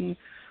being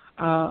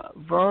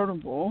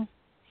vulnerable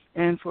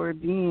and for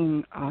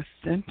being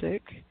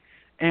authentic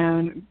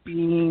and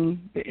being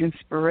the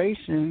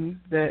inspiration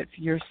that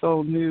your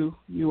soul knew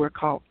you were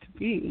called to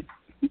be.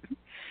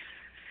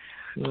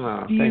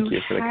 Thank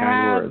you for the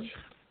kind words.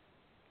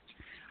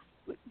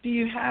 Do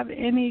you have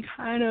any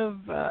kind of,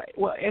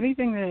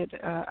 anything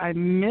that I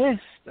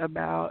missed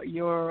about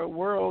your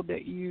world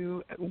that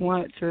you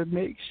want to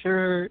make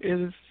sure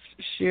is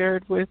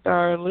shared with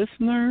our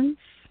listeners?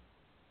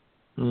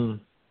 Well,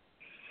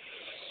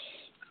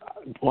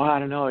 I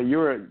don't know.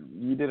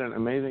 You did an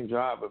amazing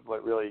job of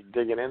really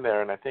digging in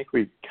there, and I think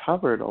we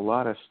covered a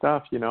lot of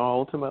stuff.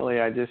 Ultimately,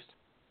 I just,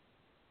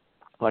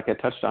 like I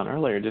touched on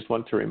earlier, just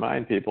want to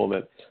remind people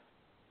that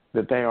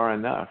they are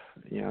enough.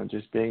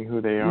 Just being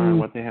who they are and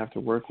what they have to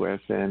work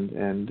with,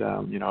 and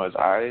as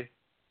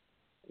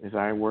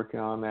I work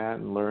on that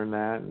and learn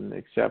that and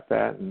accept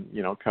that and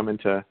come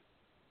into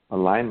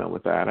alignment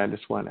with that, I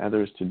just want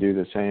others to do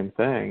the same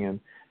thing. And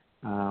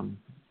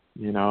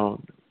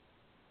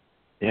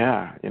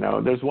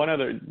there's one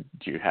other.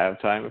 Do you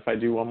have time if I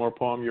do one more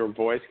poem, Your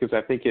Voice? Because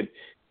I think it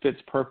fits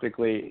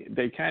perfectly.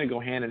 They kind of go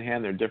hand in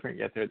hand. They're different,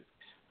 yet they're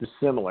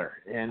similar.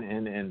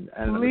 And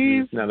I don't know,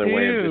 this is another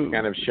way of just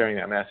kind of sharing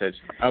that message.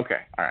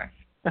 Okay, all right.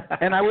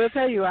 And I will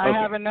tell you, I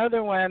have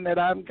another one that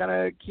I'm going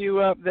to queue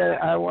up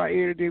that I want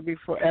you to do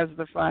before, as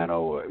the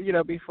final,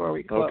 before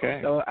we close. Okay.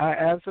 So I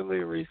absolutely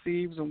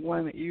received the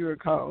one that you were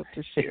called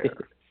to share.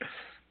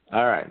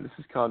 All right. This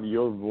is called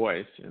Your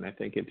Voice, and I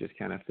think it just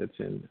kind of fits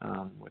in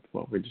with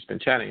what we've just been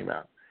chatting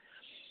about.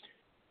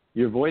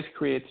 Your voice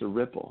creates a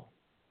ripple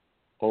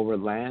over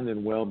land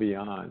and well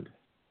beyond.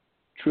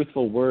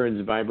 Truthful words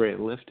vibrate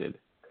lifted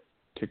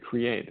to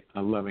create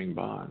a loving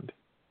bond.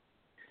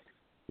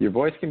 Your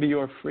voice can be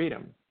your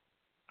freedom,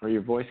 or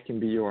your voice can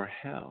be your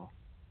hell.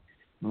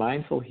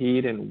 Mindful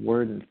heed and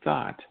word and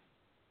thought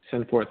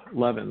send forth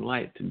love and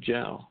light to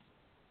gel.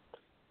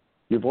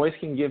 Your voice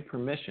can give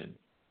permission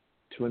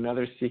to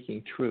another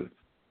seeking truth.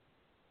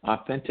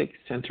 Authentic,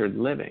 centered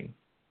living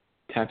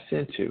taps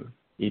into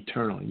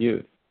eternal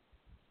youth.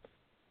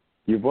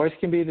 Your voice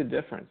can be the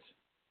difference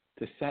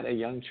to set a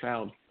young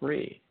child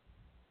free.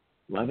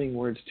 Loving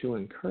words to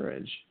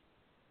encourage,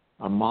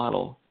 a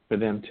model for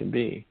them to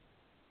be.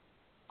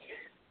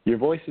 Your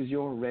voice is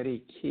your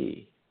ready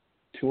key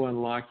to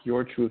unlock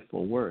your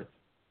truthful worth.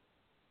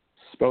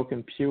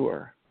 Spoken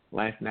pure,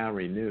 life now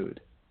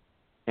renewed,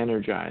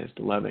 energized,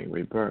 loving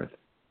rebirth.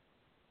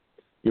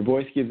 Your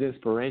voice gives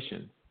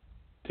inspiration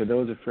to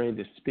those afraid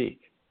to speak.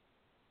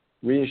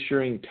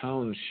 Reassuring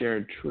tones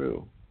shared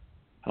true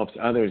helps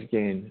others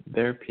gain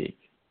their peak.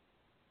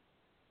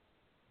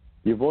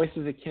 Your voice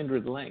is a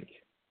kindred link.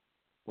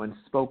 When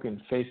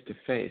spoken face to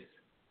face,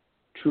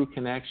 true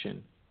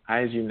connection,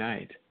 eyes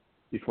unite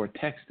before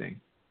texting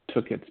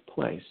took its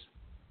place.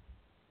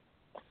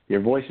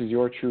 Your voice is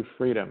your true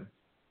freedom,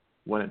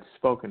 when it's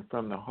spoken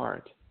from the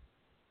heart.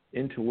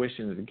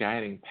 Intuition's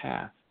guiding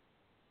path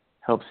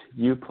helps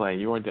you play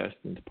your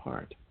destined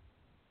part.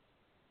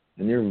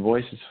 And your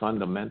voice is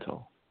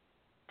fundamental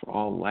for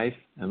all life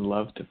and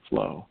love to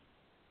flow.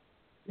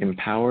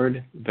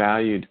 Empowered,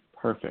 valued,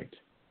 perfect,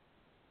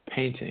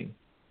 painting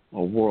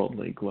a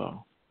worldly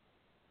glow.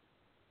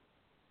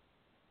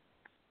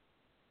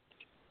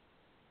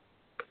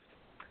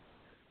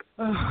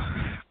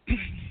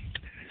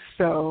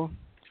 So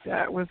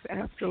that was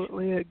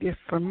absolutely a gift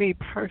for me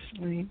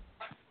personally.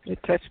 It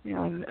touched me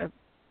on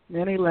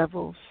many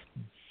levels.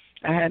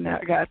 I had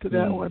not got to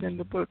that one in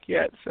the book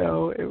yet,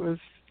 so it was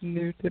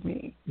new to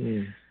me.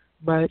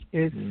 But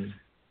it's an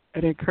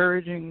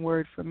encouraging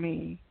word for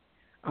me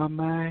on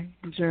my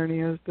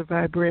journey as the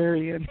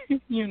librarian,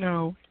 you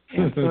know.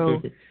 And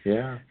so,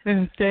 yeah.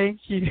 Thank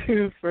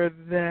you for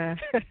that.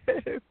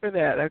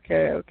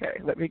 Okay.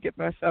 Let me get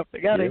myself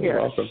together You're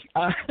here. Welcome.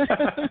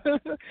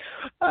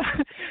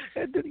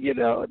 You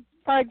know,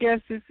 my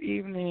guest this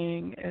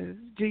evening is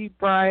G.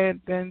 Brian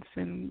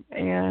Benson.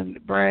 And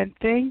Brian,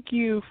 thank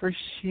you for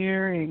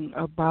sharing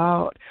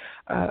about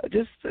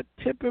just the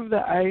tip of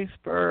the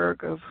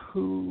iceberg of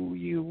who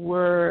you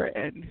were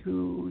and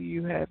who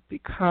you have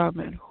become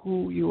and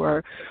who you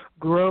are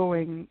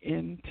growing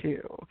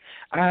into.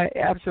 I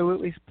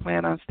absolutely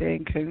plan on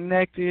staying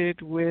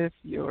connected with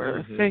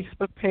your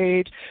Facebook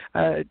page,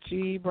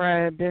 G.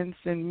 Brian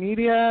Benson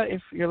Media.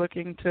 If you're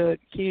looking to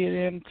key it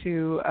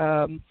into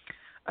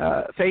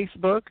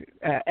Facebook,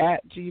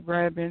 at G.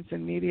 Brian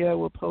Benson Media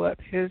will pull up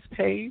his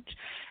page,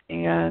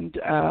 and,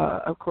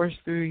 of course,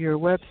 through your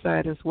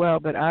website as well.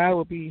 But I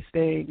will be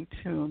staying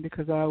tuned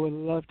because I would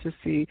love to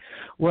see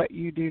what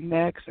you do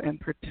next and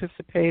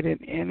participate in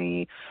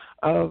any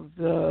of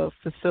the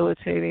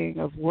facilitating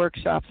of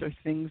workshops or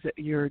things that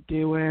you're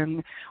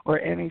doing or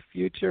any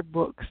future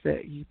books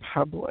that you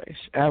publish.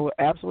 I will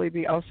absolutely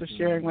be also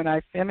sharing when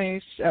I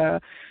finish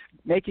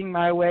making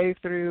my way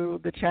through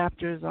the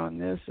chapters on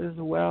this as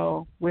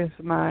well with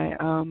my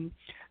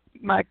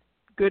my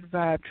Good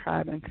Vibe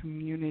tribe and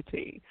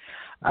community.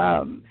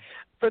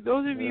 For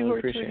those of you who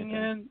are tuning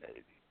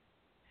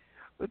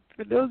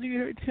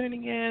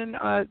in,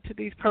 to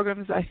these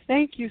programs, I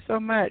thank you so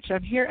much.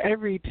 I'm here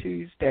every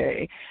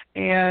Tuesday,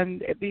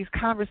 and these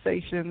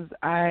conversations,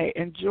 I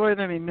enjoy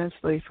them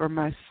immensely for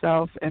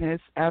myself, and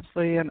it's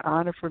absolutely an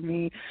honor for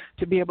me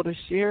to be able to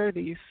share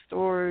these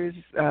stories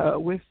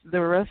with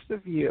the rest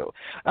of you.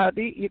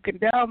 You can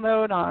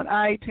download on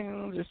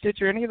iTunes or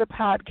Stitcher, any of the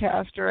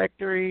podcast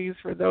directories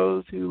for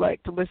those who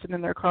like to listen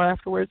in their car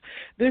afterwards.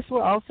 This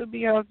will also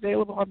be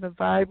available on the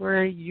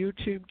Vibrary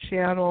YouTube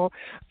channel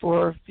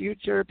for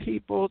future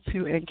people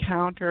to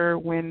encounter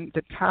when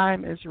the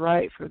time is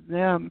right for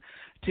them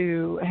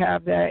to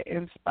have that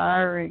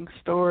inspiring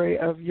story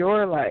of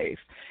your life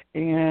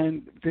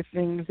and the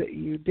things that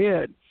you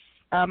did.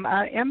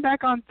 I am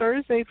back on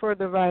Thursday for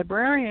the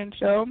Vibrarian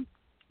Show.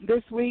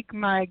 This week,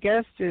 my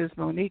guest is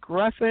Monique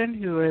Ruffin,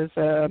 who is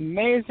an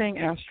amazing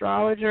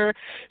astrologer.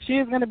 She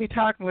is going to be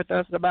talking with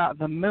us about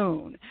the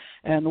moon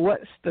and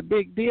what's the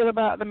big deal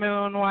about the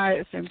moon, why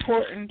it's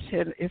important,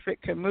 and if it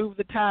can move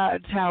the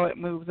tides, how it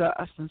moves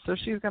us. And so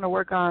she's going to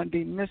work on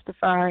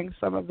demystifying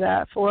some of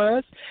that for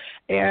us.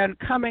 And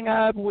coming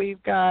up,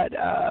 we've got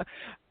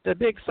the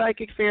big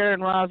psychic fair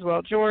in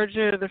Roswell,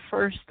 Georgia, the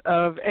 1st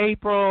of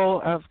April.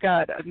 I've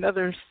got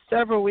another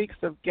several weeks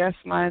of guests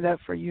lined up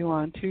for you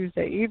on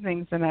Tuesday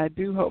evenings, and I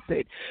do hope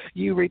that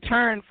you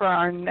return for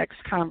our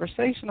next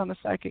conversation on the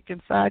Psychic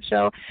Inside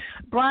Show.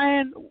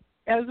 Brian,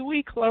 as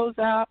we close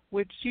out,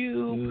 would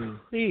you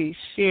please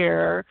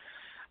share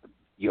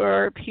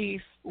your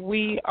piece,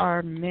 We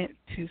Are Meant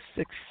to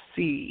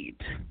Succeed?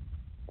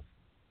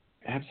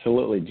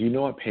 Absolutely. Do you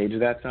know what page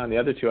that's on? The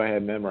other two I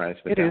had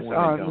memorized, but it that is one I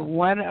on don't.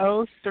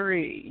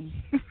 103.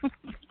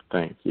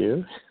 Thank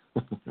you.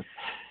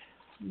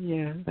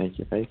 Yeah. Thank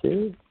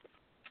you.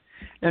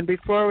 And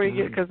before we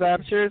get, because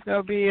I'm sure it's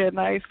going to be a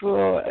nice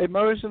little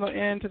emotional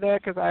end to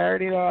that, because I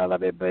already know I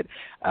love it, but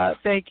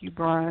thank you,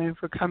 Brian,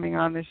 for coming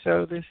on the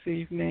show this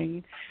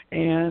evening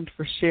and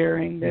for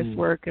sharing this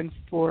work and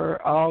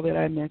for all that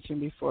I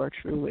mentioned before.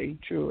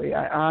 Truly,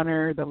 I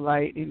honor the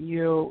light in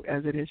you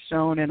as it has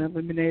shown and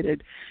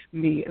illuminated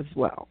me as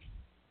well.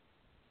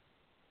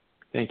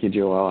 Thank you,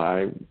 Joelle.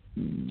 I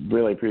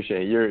really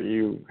appreciate it.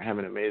 You have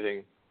an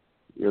amazing,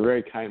 you're a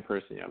very kind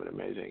person. You have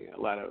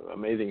a lot of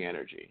amazing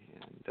energy,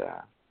 and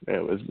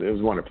it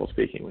was wonderful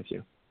speaking with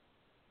you.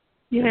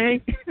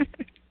 Yay!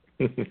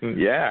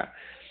 Yeah.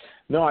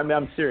 No,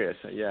 I'm serious.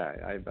 Yeah,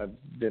 I've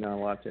been on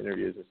lots of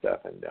interviews and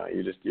stuff, and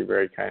you're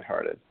very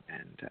kind-hearted,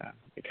 and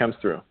it comes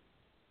through.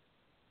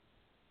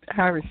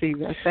 I receive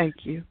that. Thank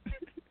you.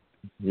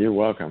 You're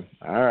welcome.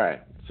 All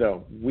right.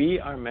 So we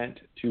are meant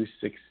to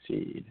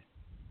succeed.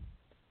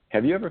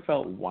 Have you ever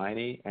felt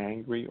whiny,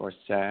 angry, or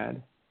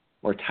sad,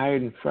 or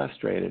tired and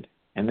frustrated,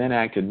 and then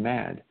acted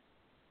mad?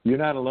 You're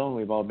not alone.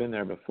 We've all been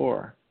there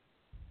before,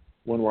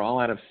 when we're all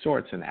out of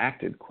sorts and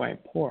acted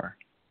quite poor.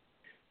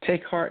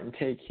 Take heart and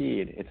take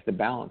heed. It's the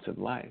balance of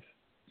life.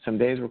 Some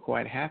days we're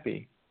quite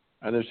happy,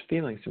 others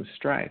feeling some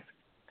strife.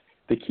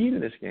 The key to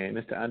this game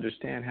is to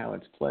understand how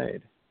it's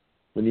played.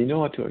 When you know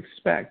what to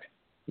expect,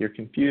 your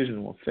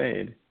confusion will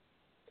fade.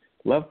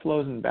 Love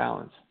flows in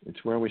balance.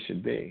 It's where we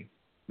should be.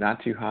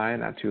 Not too high,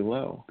 not too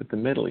low, but the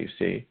middle, you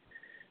see.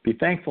 Be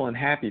thankful and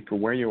happy for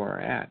where you are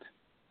at.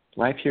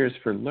 Life here is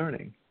for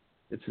learning.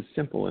 It's as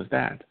simple as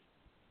that.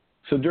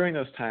 So during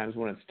those times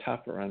when it's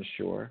tough or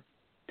unsure,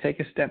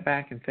 take a step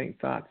back and think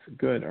thoughts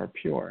good or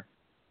pure.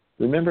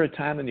 Remember a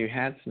time when you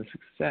had some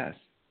success.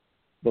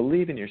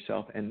 Believe in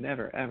yourself and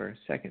never, ever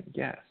second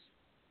guess.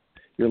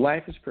 Your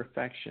life is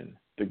perfection,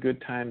 the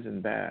good times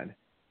and bad,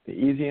 the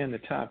easy and the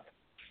tough,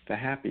 the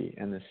happy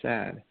and the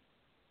sad.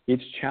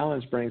 Each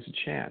challenge brings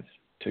a chance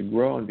to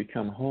grow and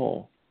become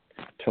whole,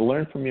 to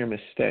learn from your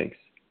mistakes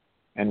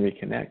and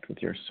reconnect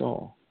with your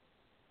soul.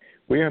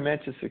 We are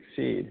meant to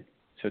succeed,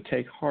 so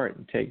take heart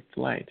and take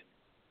flight.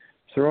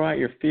 Throw out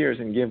your fears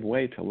and give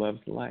way to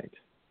love's light.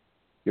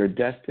 Your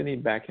destiny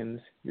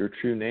beckons, your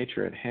true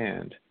nature at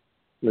hand.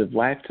 Live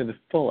life to the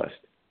fullest.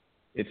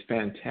 It's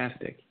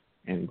fantastic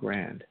and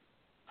grand.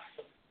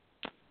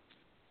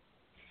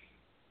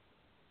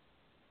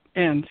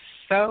 And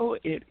so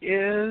it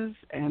is,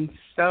 and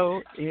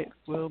so it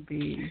will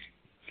be.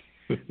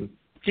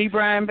 G.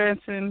 Brian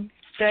Benson,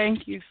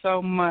 thank you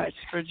so much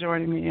for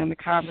joining me in the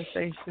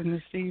conversation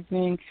this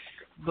evening.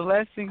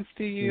 Blessings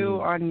to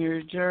you on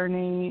your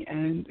journey,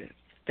 and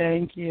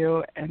thank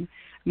you. And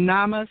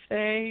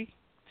namaste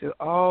to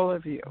all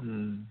of you.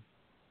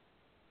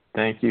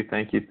 Thank you,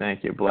 thank you,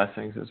 thank you.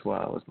 Blessings as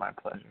well. It was my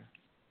pleasure.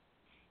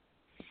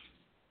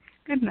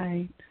 Good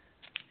night.